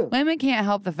up. Women can't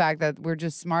help the fact that we're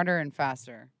just smarter and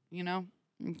faster. You know?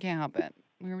 You can't help it.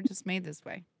 We were just made this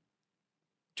way.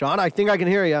 John, I think I can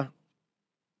hear you.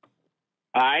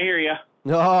 I hear you.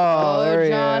 Oh, there he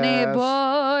Johnny is.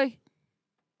 boy.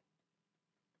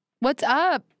 What's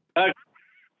up?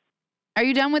 Are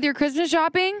you done with your Christmas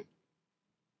shopping?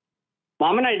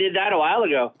 Mom and I did that a while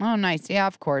ago. Oh, nice. Yeah,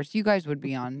 of course. You guys would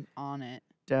be on it.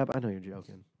 Deb, I know you're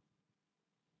joking.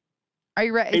 Are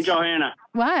you ready? Hey, Johanna.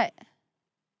 What?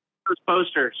 Those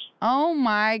posters. Oh,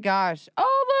 my gosh.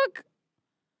 Oh, look.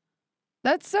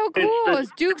 That's so cool.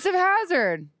 It's Dukes of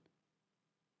Hazzard.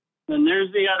 And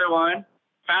there's the other one.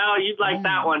 Kyle, you'd like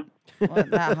that one. What,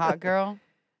 that hot girl?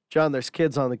 John, there's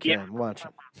kids on the Yeah. cam. Watch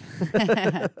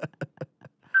them.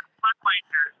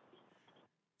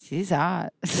 She's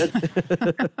hot. This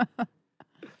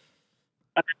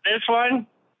one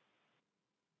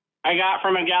I got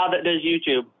from a gal that does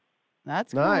YouTube,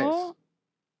 That's Nice. cool.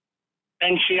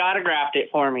 and she autographed it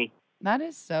for me. That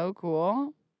is so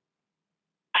cool.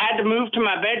 I had to move to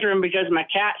my bedroom because my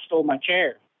cat stole my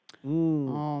chair.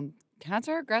 Mm. Cats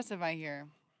are aggressive, I hear.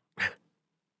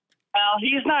 Well,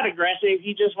 he's not aggressive.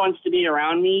 He just wants to be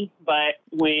around me. But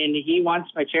when he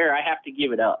wants my chair, I have to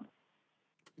give it up.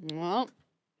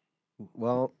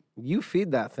 Well, you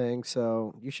feed that thing,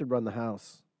 so you should run the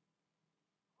house.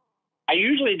 I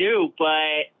usually do, but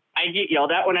I get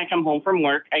yelled at when I come home from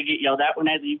work. I get yelled at when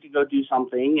I leave to go do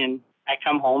something, and I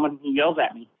come home and he yells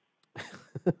at me.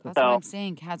 That's what I'm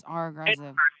saying. Cats are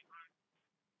aggressive.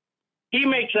 He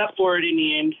makes up for it in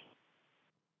the end.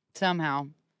 Somehow.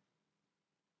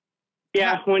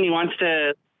 Yeah, when he wants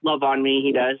to love on me,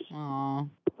 he does. Aw.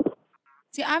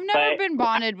 See, I've never But- been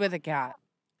bonded with a cat.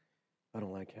 I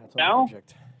don't like cats. No? I'm allergic.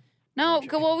 No,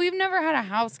 Allergic. well, we've never had a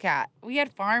house cat. We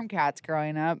had farm cats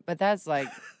growing up, but that's like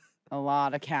a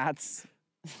lot of cats.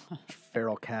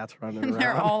 Feral cats running around.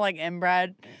 They're all like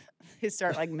inbred. They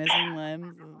start like missing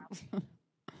limbs.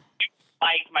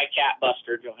 Like my cat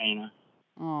Buster, Johanna.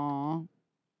 Aw.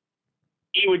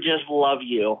 He would just love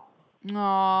you.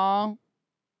 Aw.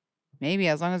 Maybe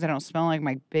as long as I don't smell like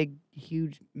my big,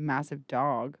 huge, massive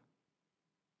dog.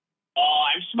 Oh,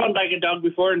 I've smelled like a dog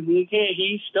before, and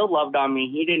he still loved on me.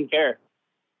 He didn't care.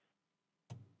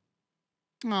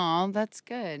 Aw, that's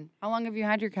good. How long have you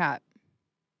had your cat?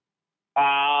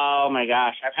 Oh, my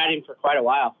gosh. I've had him for quite a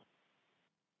while.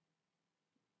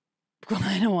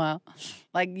 Quite a while.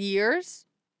 Like years?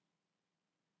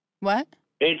 What?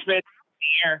 It's been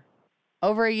a year.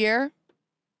 Over a year?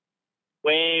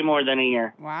 Way more than a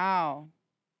year. Wow.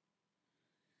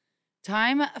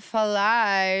 Time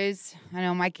flies. I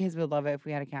know my kids would love it if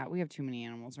we had a cat. We have too many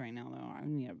animals right now, though. I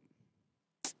need a...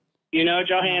 You know,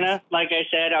 Johanna, like I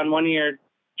said on one of your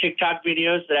TikTok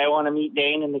videos, that I want to meet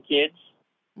Dane and the kids.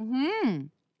 Mm-hmm.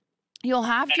 You'll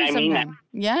have to And I mean that. sometime.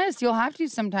 Yes, you'll have to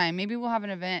sometime. Maybe we'll have an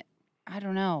event. I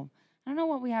don't know. I don't know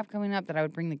what we have coming up that I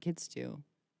would bring the kids to.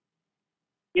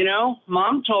 You know,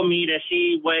 Mom told me to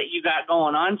see what you got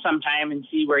going on sometime and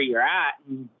see where you're at.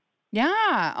 And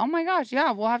Yeah. Oh my gosh.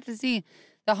 Yeah. We'll have to see.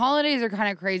 The holidays are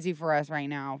kind of crazy for us right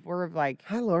now. We're like,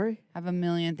 Hi, Lori. have a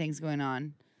million things going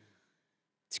on.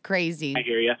 It's crazy. I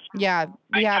hear you. Yeah.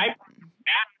 We have. It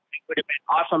would have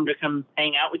been awesome to come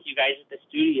hang out with you guys at the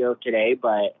studio today,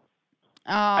 but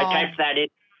I Oh, typed that in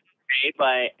today,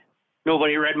 but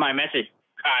nobody read my message,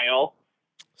 Kyle.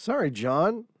 Sorry,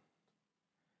 John.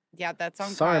 yeah. That's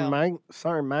on Sorry, Kyle. Mike.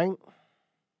 Sorry, Mike.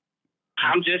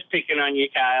 I'm just picking on you,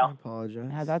 I Kyle. apologize.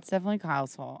 Yeah, that's definitely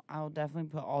Kyle's fault. I'll definitely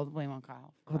put all the blame on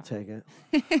Kyle. I'll take it.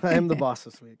 I am the boss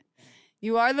this week.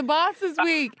 You are the boss this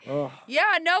week. Oh,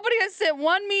 Yeah, nobody has sent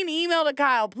one mean email to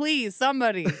Kyle. Please,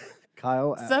 somebody.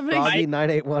 Kyle at Somebody-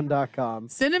 froggy981.com.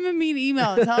 Send him a mean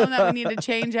email and tell him that we need to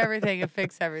change everything and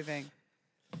fix everything.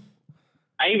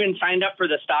 I even signed up for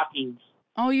the stockings.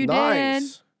 Oh, you did?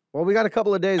 Nice. Well, we got a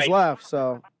couple of days Right. left,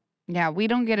 so Yeah, we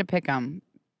don't get to pick them.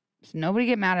 So nobody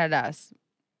get mad at us.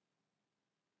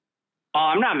 Oh,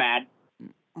 I'm not mad.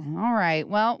 All right.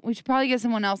 Well, we should probably get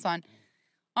someone else on.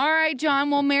 All right, John.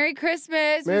 Well, Merry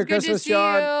Christmas. Merry it was good Christmas, to see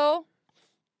John. you.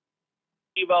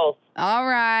 You both. All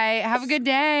right. Have a good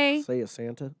day. say it,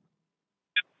 Santa.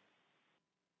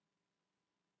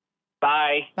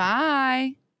 Bye.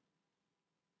 Bye.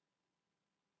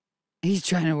 He's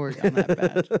trying to work on that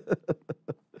badge.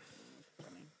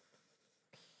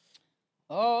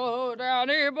 Oh, down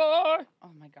here, boy. Oh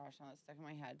my gosh, now it's stuck in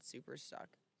my head. Super stuck.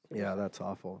 Yeah, that's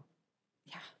awful.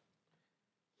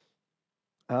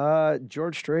 Yeah.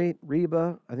 George Strait,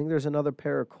 Reba. I think there's another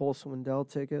pair of Cole Swindell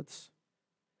tickets.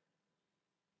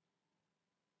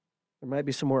 There might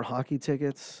be some more hockey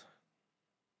tickets.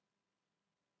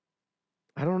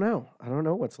 I don't know. I don't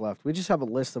know what's left. We just have a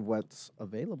list of what's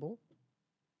available.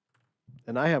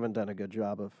 And I haven't done a good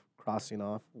job of crossing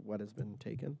off what has been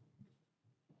taken.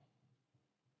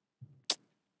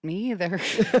 Me either.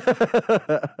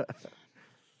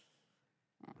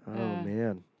 Oh,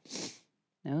 man.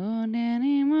 Not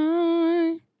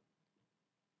anymore.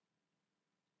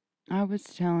 I was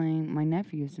telling my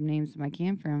nephew some names of my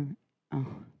camper. Oh,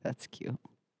 that's cute.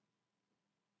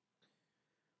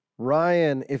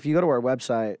 Ryan, if you go to our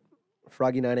website,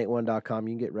 froggy981.com,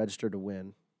 you can get registered to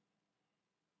win.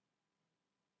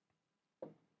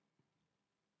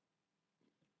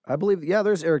 I believe, yeah,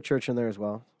 there's Eric Church in there as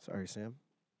well. Sorry, Sam.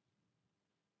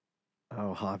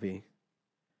 Oh, Hobby.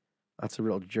 That's a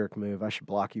real jerk move. I should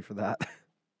block you for that.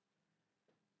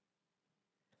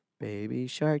 Baby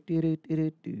shark, do do do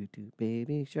do do do.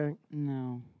 Baby shark.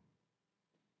 No.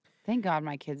 Thank God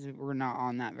my kids were not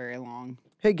on that very long.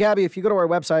 Hey, Gabby, if you go to our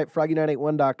website,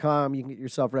 froggy981.com, you can get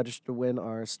yourself registered to win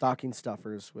our stocking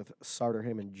stuffers with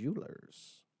Sartor-Hammond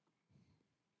Jewelers.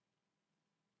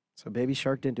 So Baby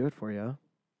Shark didn't do it for you, huh?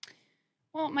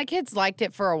 Well, my kids liked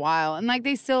it for a while, and like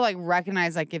they still like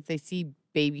recognize like if they see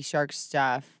Baby Shark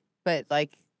stuff, but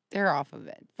like they're off of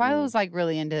it. Philo's like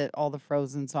really into all the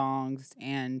Frozen songs,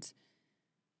 and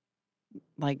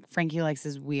like Frankie likes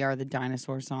his "We Are the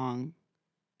Dinosaur" song.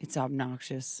 It's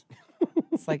obnoxious.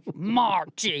 It's like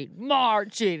marching,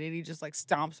 marching, and he just like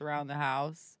stomps around the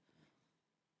house.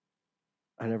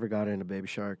 I never got into Baby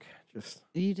Shark. Just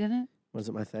You didn't?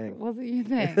 wasn't my thing. Wasn't your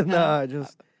thing? No, I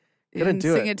just You couldn't didn't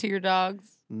do sing it. it to your dogs?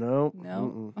 No.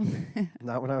 No.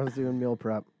 Not when I was doing meal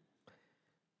prep.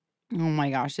 Oh my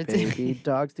gosh, it's Baby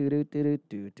dogs, do do do do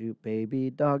do do. Baby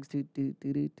dogs, do do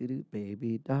do do do do.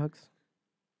 Baby dogs.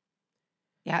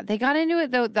 Yeah, they got into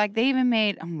it though. Like they even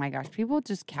made, oh my gosh, people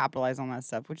just capitalize on that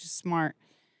stuff, which is smart,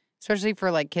 especially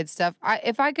for like kids stuff.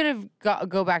 If I could have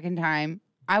go back in time,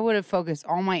 I would have focused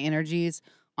all my energies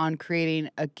on creating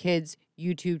a kids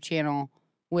YouTube channel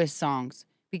with songs.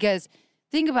 Because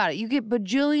think about it, you get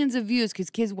bajillions of views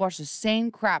because kids watch the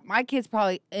same crap. My kids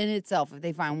probably in itself, if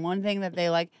they find one thing that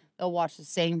they like, they'll watch the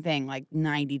same thing like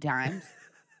 90 times.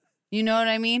 You know what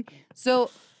I mean? So,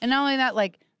 and not only that,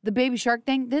 like the Baby Shark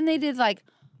thing, then they did like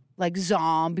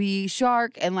zombie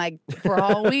shark and like for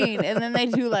Halloween, and then they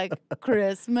do like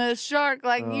Christmas shark.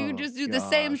 Like you just do the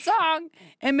same song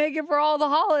and make it for all the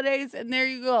holidays, and there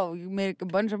you go. You make a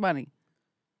bunch of money.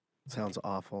 Sounds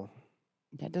awful.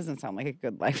 That doesn't sound like a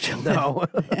good life, Joe. No.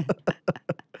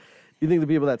 You think the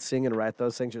people that sing and write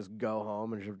those things just go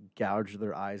home and just gouge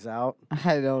their eyes out?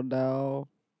 I don't know.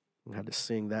 I had to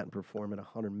sing that and perform it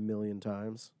 100 million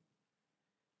times.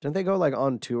 Didn't they go like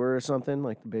on tour or something,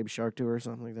 like the Baby Shark tour or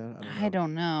something like that? I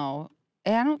don't know.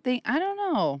 I don't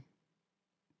know.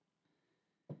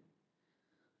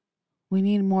 We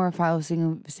need more Philo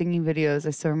singing videos. I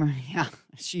still remember. Yeah,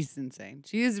 she's insane.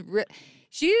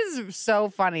 She is so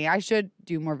funny. I should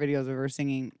do more videos of her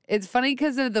singing. It's funny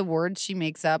because of the words she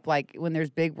makes up. Like when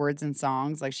there's big words in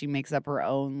songs, like she makes up her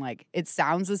own. Like it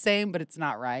sounds the same, but it's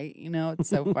not right. You know, it's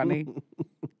so funny.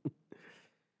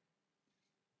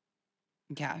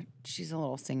 Yeah, she's a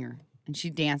little singer. And she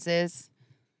dances.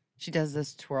 She does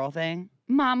this twirl thing.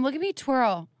 Mom, look at me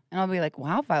twirl. And I'll be like,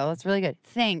 wow, Philo, that's really good.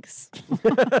 Thanks.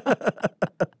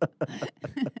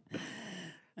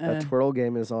 That twirl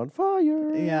game is on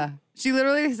fire. Yeah. She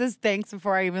literally says thanks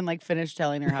before I even like finish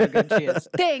telling her how good she is.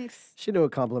 Thanks. She knew a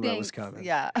compliment Thanks. was coming.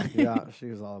 Yeah. Yeah, she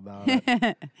was all about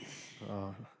it.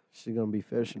 She's going to be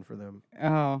fishing for them.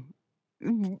 Oh.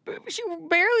 She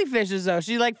barely fishes though.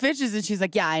 She like fishes and she's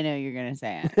like, yeah, I know you're going to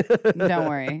say it. Don't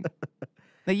worry.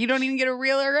 Like you don't even get to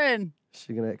reel her in.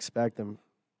 She's going to expect them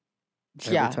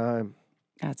every time.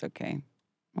 That's okay.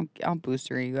 I'll boost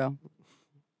her ego.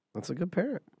 That's a good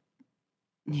parent.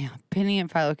 Yeah. Penny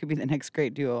and Philo could be the next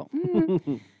great duo.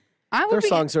 Their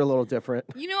songs are a little different.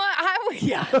 You know what?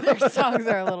 Yeah, their songs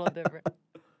are a little different.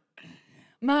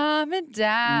 Mom and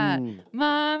Dad,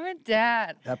 Mom and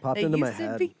Dad. That popped into my They used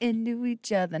head. to be into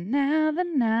each other. Now they're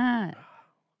not.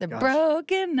 They're Gosh.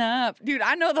 broken up. Dude,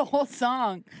 I know the whole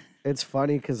song. It's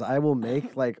funny because I will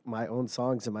make like my own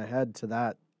songs in my head to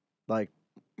that like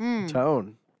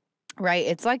tone. Right.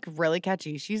 It's like really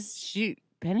catchy.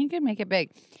 Penny could make it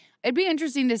big. It'd be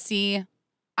interesting to see.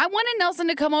 I wanted Nelson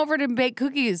to come over to bake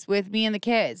cookies with me and the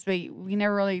kids, but we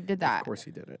never really did that. Of course he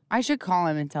did it. I should call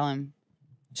him and tell him.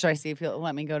 Should I see if he'll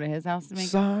let me go to his house to make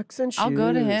socks and shoes? I'll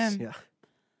go to him. Yeah.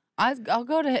 I'll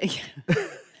go to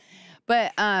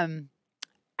But I'm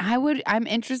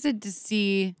interested to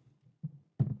see.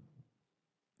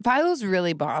 Philo's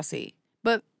really bossy,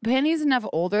 but Penny's enough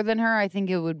older than her. I think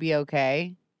it would be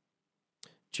okay.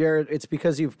 Jared, it's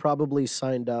because you've probably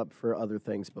signed up for other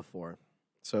things before.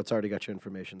 So it's already got your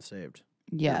information saved.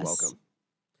 Yes. You're welcome.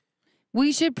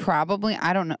 We should probably,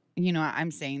 I don't know, you know,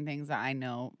 I'm saying things that I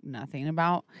know nothing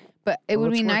about, but it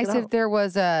would be nice if there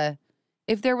was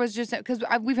just, because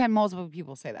we've had multiple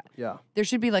people say that. Yeah. There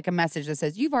should be like a message that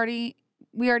says, we already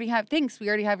have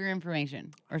your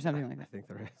information or something like that. I think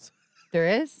there is. There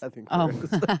is? I think there is.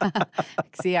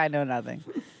 See, I know nothing.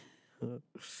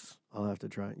 I'll have to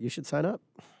try. You should sign up.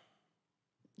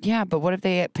 Yeah, but what if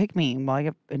they pick me while I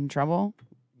get in trouble?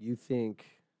 You think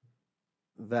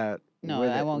that No, when,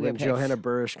 I won't when get picked. Johanna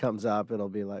Burrish comes up, it'll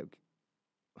be like,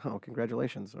 oh,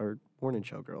 congratulations, our morning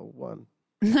show girl won.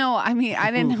 No, I mean, I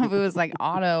didn't know if it was like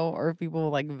auto or if people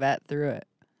like vet through it.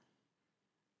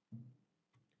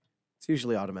 It's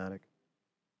usually automatic.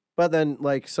 But then,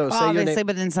 like, so say your Obviously, name.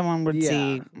 but then someone would Yeah.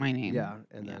 see my name. Yeah,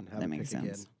 and then have that it makes pick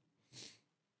sense. again.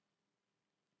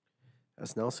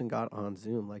 As Nelson got on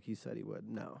Zoom like he said he would.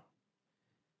 No.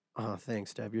 Oh,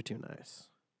 thanks, Deb. You're too nice.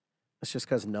 It's just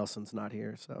because Nelson's not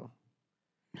here, so.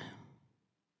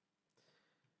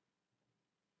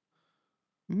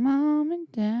 Mom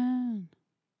and Dad.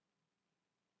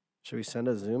 Should we send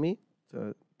a Zoomie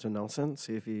to Nelson?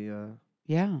 See if he.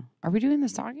 Yeah. Are we doing the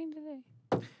stalking today?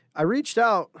 I reached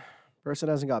out. Person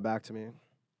hasn't got back to me.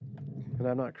 And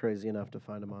I'm not crazy enough to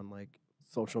find him on, like,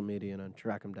 social media and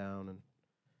track him down. And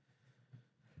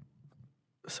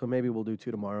so maybe we'll do 2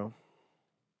 tomorrow.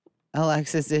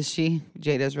 Alexis, is she?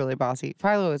 Jada's really bossy.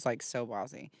 Philo is like so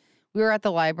bossy. We were at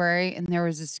the library and there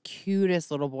was this cutest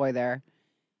little boy there,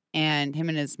 and him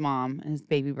and his mom and his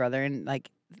baby brother, and like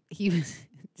he was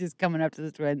just coming up to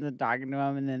the twins and talking to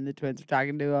him, and then the twins were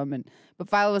talking to him, but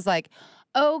Philo was like,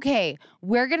 "Okay,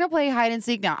 we're gonna play hide and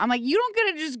seek now." I'm like, "You don't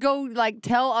get to just go like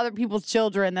tell other people's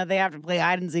children that they have to play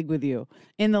hide and seek with you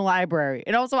in the library."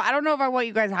 And also, I don't know if I want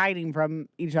you guys hiding from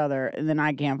each other and then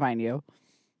I can't find you.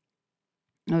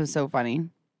 It was so funny.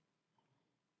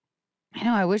 I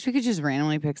know. I wish we could just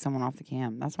randomly pick someone off the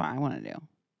cam. That's what I want to do.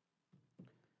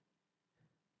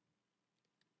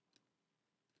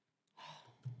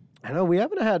 I know we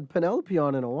haven't had Penelope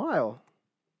on in a while.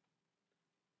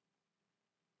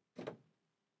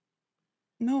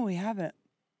 No, we haven't.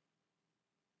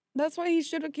 That's why he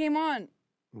should have came on.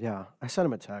 Yeah, I sent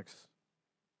him a text.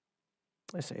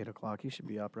 I say 8 o'clock. He should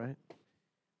be up, right?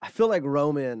 I feel like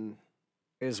Roman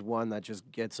is one that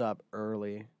just gets up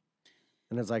early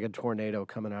and it's like a tornado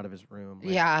coming out of his room.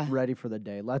 Like, Yeah. ready for the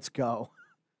day. Let's go.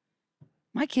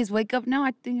 My kids wake up now.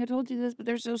 I think I told you this, but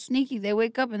they're so sneaky. They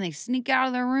wake up and they sneak out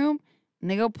of their room and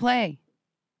they go play.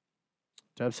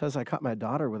 Deb says I caught my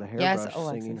daughter with a Yes, hairbrush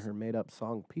singing Alexis. her made-up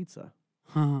song Pizza.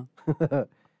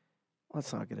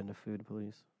 Let's not get into food,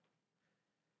 please.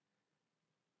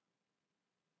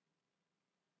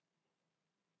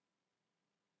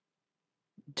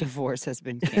 Divorce has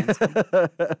been canceled.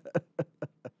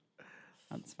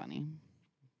 That's funny.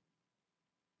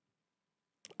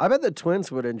 I bet the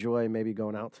twins would enjoy maybe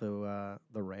going out to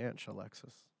the ranch,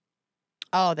 Alexis.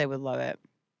 Oh, they would love it.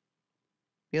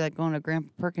 Be like going to Grandpa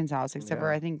Perkins' house, except for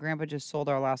Yeah. I think Grandpa just sold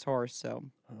our last horse, so.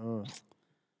 Oh,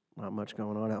 not much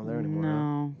going on out there anymore. Huh?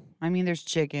 No. I mean, there's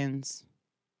chickens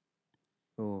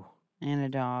Ooh. and a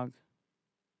dog.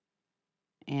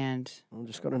 And We'll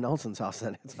just go to Nelson's house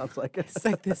then. It sounds like it's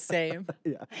like the same.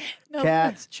 Yeah. No,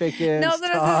 Cats, chickens, Nelson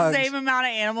has the dogs. same amount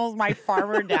of animals my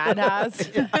farmer dad has.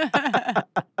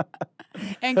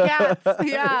 And cats,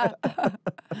 yeah.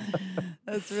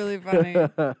 That's really funny.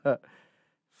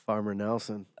 Farmer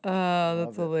Nelson. Oh, Love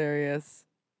that's it. hilarious.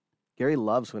 Gary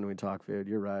loves when we talk food.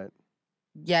 You're right.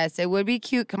 Yes, it would be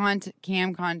cute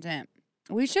cam content.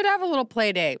 We should have a little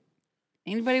play date.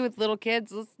 Anybody with little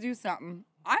kids, let's do something.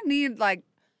 I need like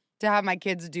to have my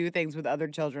kids do things with other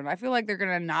children. I feel like they're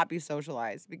gonna not be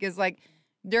socialized because like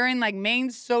during like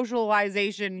main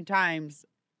socialization times,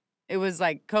 it was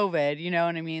like COVID. You know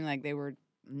what I mean? Like we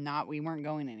weren't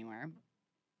going anywhere.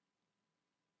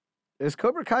 Is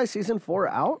Cobra Kai season 4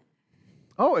 out?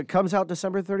 Oh, it comes out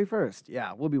December 31st.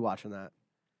 Yeah, we'll be watching that.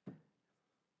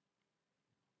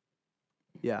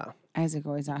 Yeah. Isaac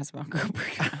always asks about Cobra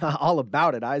Kai. All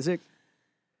about it, Isaac.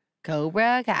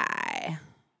 Cobra Kai.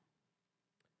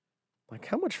 Like,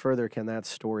 how much further can that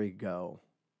story go?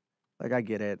 Like, I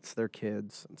get it. It's their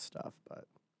kids and stuff, but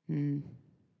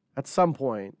at some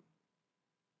point,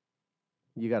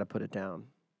 you got to put it down.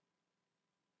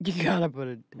 You gotta put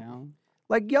it down.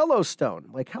 Like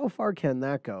Yellowstone. Like, how far can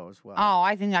that go as well? Oh,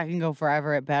 I think I can go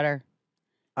forever. It better.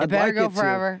 It I'd better like go it to,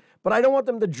 forever. but I don't want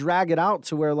them to drag it out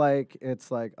to where, like, it's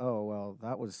like, oh, well,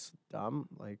 that was dumb.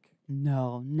 Like,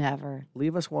 No, never.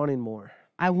 leave us wanting more.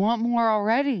 I want more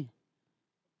already.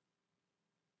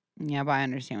 Yeah, but I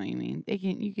understand what you mean.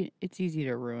 It's easy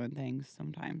to ruin things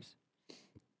sometimes.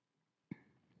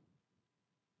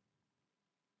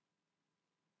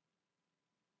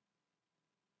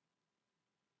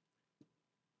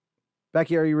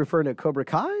 Becky, are you referring to Cobra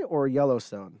Kai or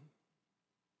Yellowstone?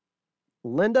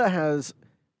 Linda has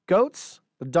goats,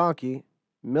 a donkey,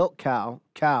 milk cow,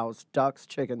 cows, ducks,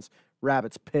 chickens,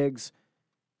 rabbits, pigs,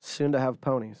 soon to have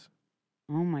ponies.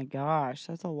 Oh my gosh,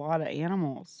 that's a lot of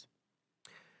animals.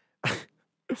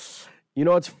 You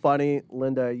know what's funny,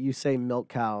 Linda? You say milk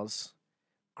cows.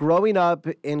 Growing up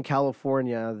in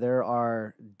California, there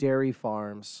are dairy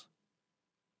farms.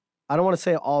 I don't want to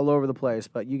say all over the place,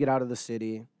 but you get out of the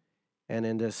city and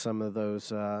into some of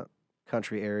those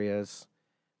country areas.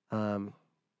 A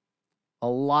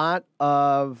lot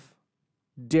of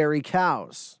dairy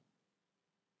cows.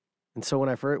 And so when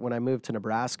I moved to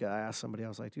Nebraska, I asked somebody, I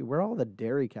was like, dude, where are all the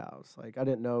dairy cows? Like, I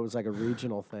didn't know it was like a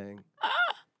regional thing.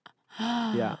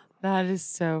 Yeah. That is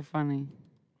so funny.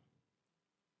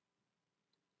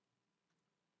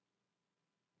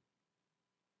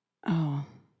 Oh.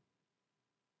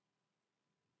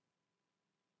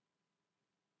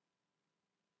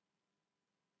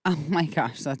 Oh my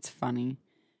gosh, that's funny.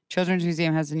 Children's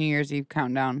Museum has a New Year's Eve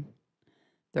countdown.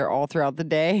 They're all throughout the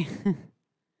day.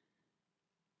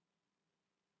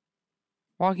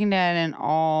 Walking Dead and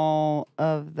all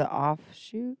of the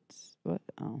offshoots. What?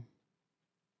 Oh.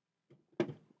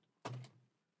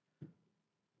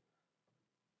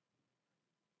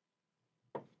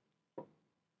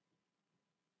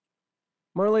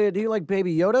 Marlia, do you like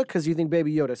Baby Yoda because you think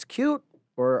Baby Yoda's cute?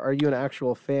 Or are you an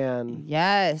actual fan?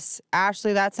 Yes.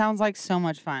 Ashley, that sounds like so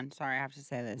much fun. Sorry, I have to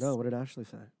say this. No, what did Ashley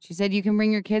say? She said you can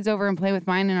bring your kids over and play with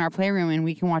mine in our playroom and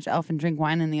we can watch Elf and drink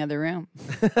wine in the other room.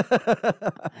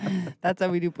 That's how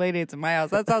we do play dates in my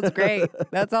house. That sounds great.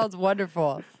 That sounds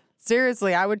wonderful.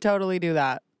 Seriously, I would totally do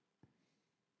that.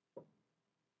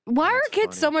 Why are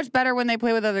kids so much better when they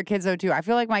play with other kids though too? I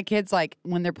feel like my kids, like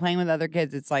when they're playing with other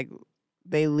kids, it's like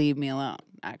they leave me alone,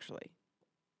 actually.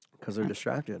 Because they're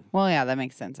distracted. Well, yeah, that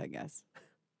makes sense, I guess.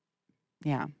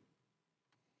 Yeah.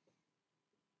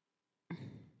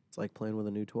 It's like playing with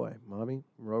a new toy. Mommy,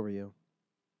 we're over you.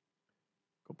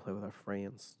 Go play with our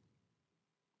friends.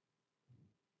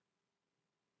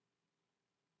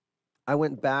 I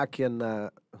went back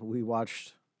and we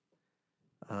watched,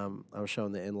 I was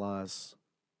showing the in-laws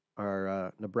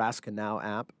our Nebraska Now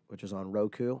app, which is on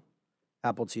Roku,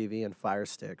 Apple TV, and Fire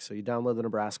Stick. So you download the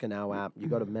Nebraska Now app, you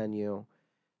go to menu,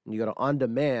 and you go to On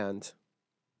Demand,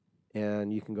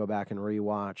 and you can go back and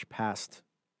rewatch past,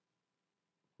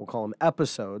 we'll call them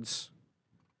episodes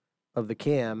of the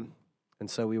Cam. And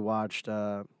so we watched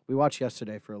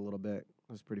yesterday for a little bit.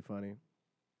 It was pretty funny.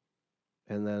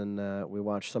 And then we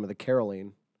watched some of the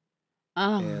Caroline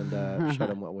and showed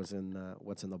them what's in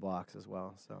the box as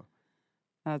well. So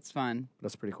that's fun.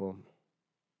 That's pretty cool.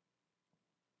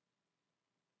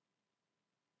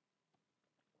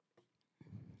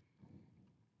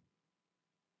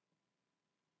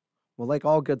 Well, like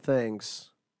all good things,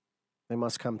 they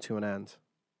must come to an end.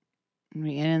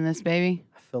 We in this, baby?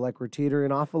 I feel like we're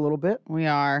teetering off a little bit. We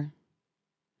are.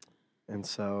 And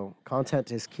so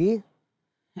content is key.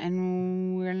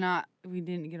 And we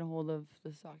didn't get a hold of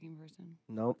the stocking person.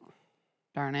 Nope.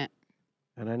 Darn it.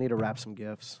 And I need to wrap some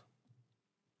gifts.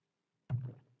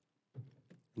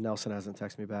 Nelson hasn't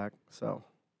texted me back, so.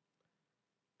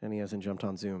 And he hasn't jumped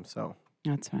on Zoom, so.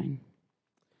 That's fine.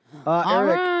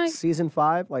 Eric, right. season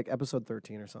 5, like episode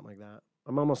 13 or something like that.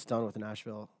 I'm almost done with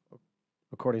Nashville,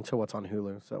 according to what's on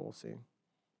Hulu, so we'll see.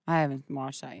 I haven't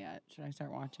watched that yet. Should I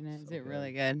start watching it? Is it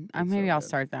really good? so Maybe I'll good.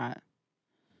 start that.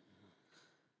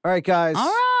 All right, guys. All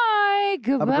right.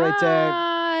 Goodbye. Have a great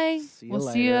day. See you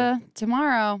See you later.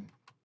 tomorrow.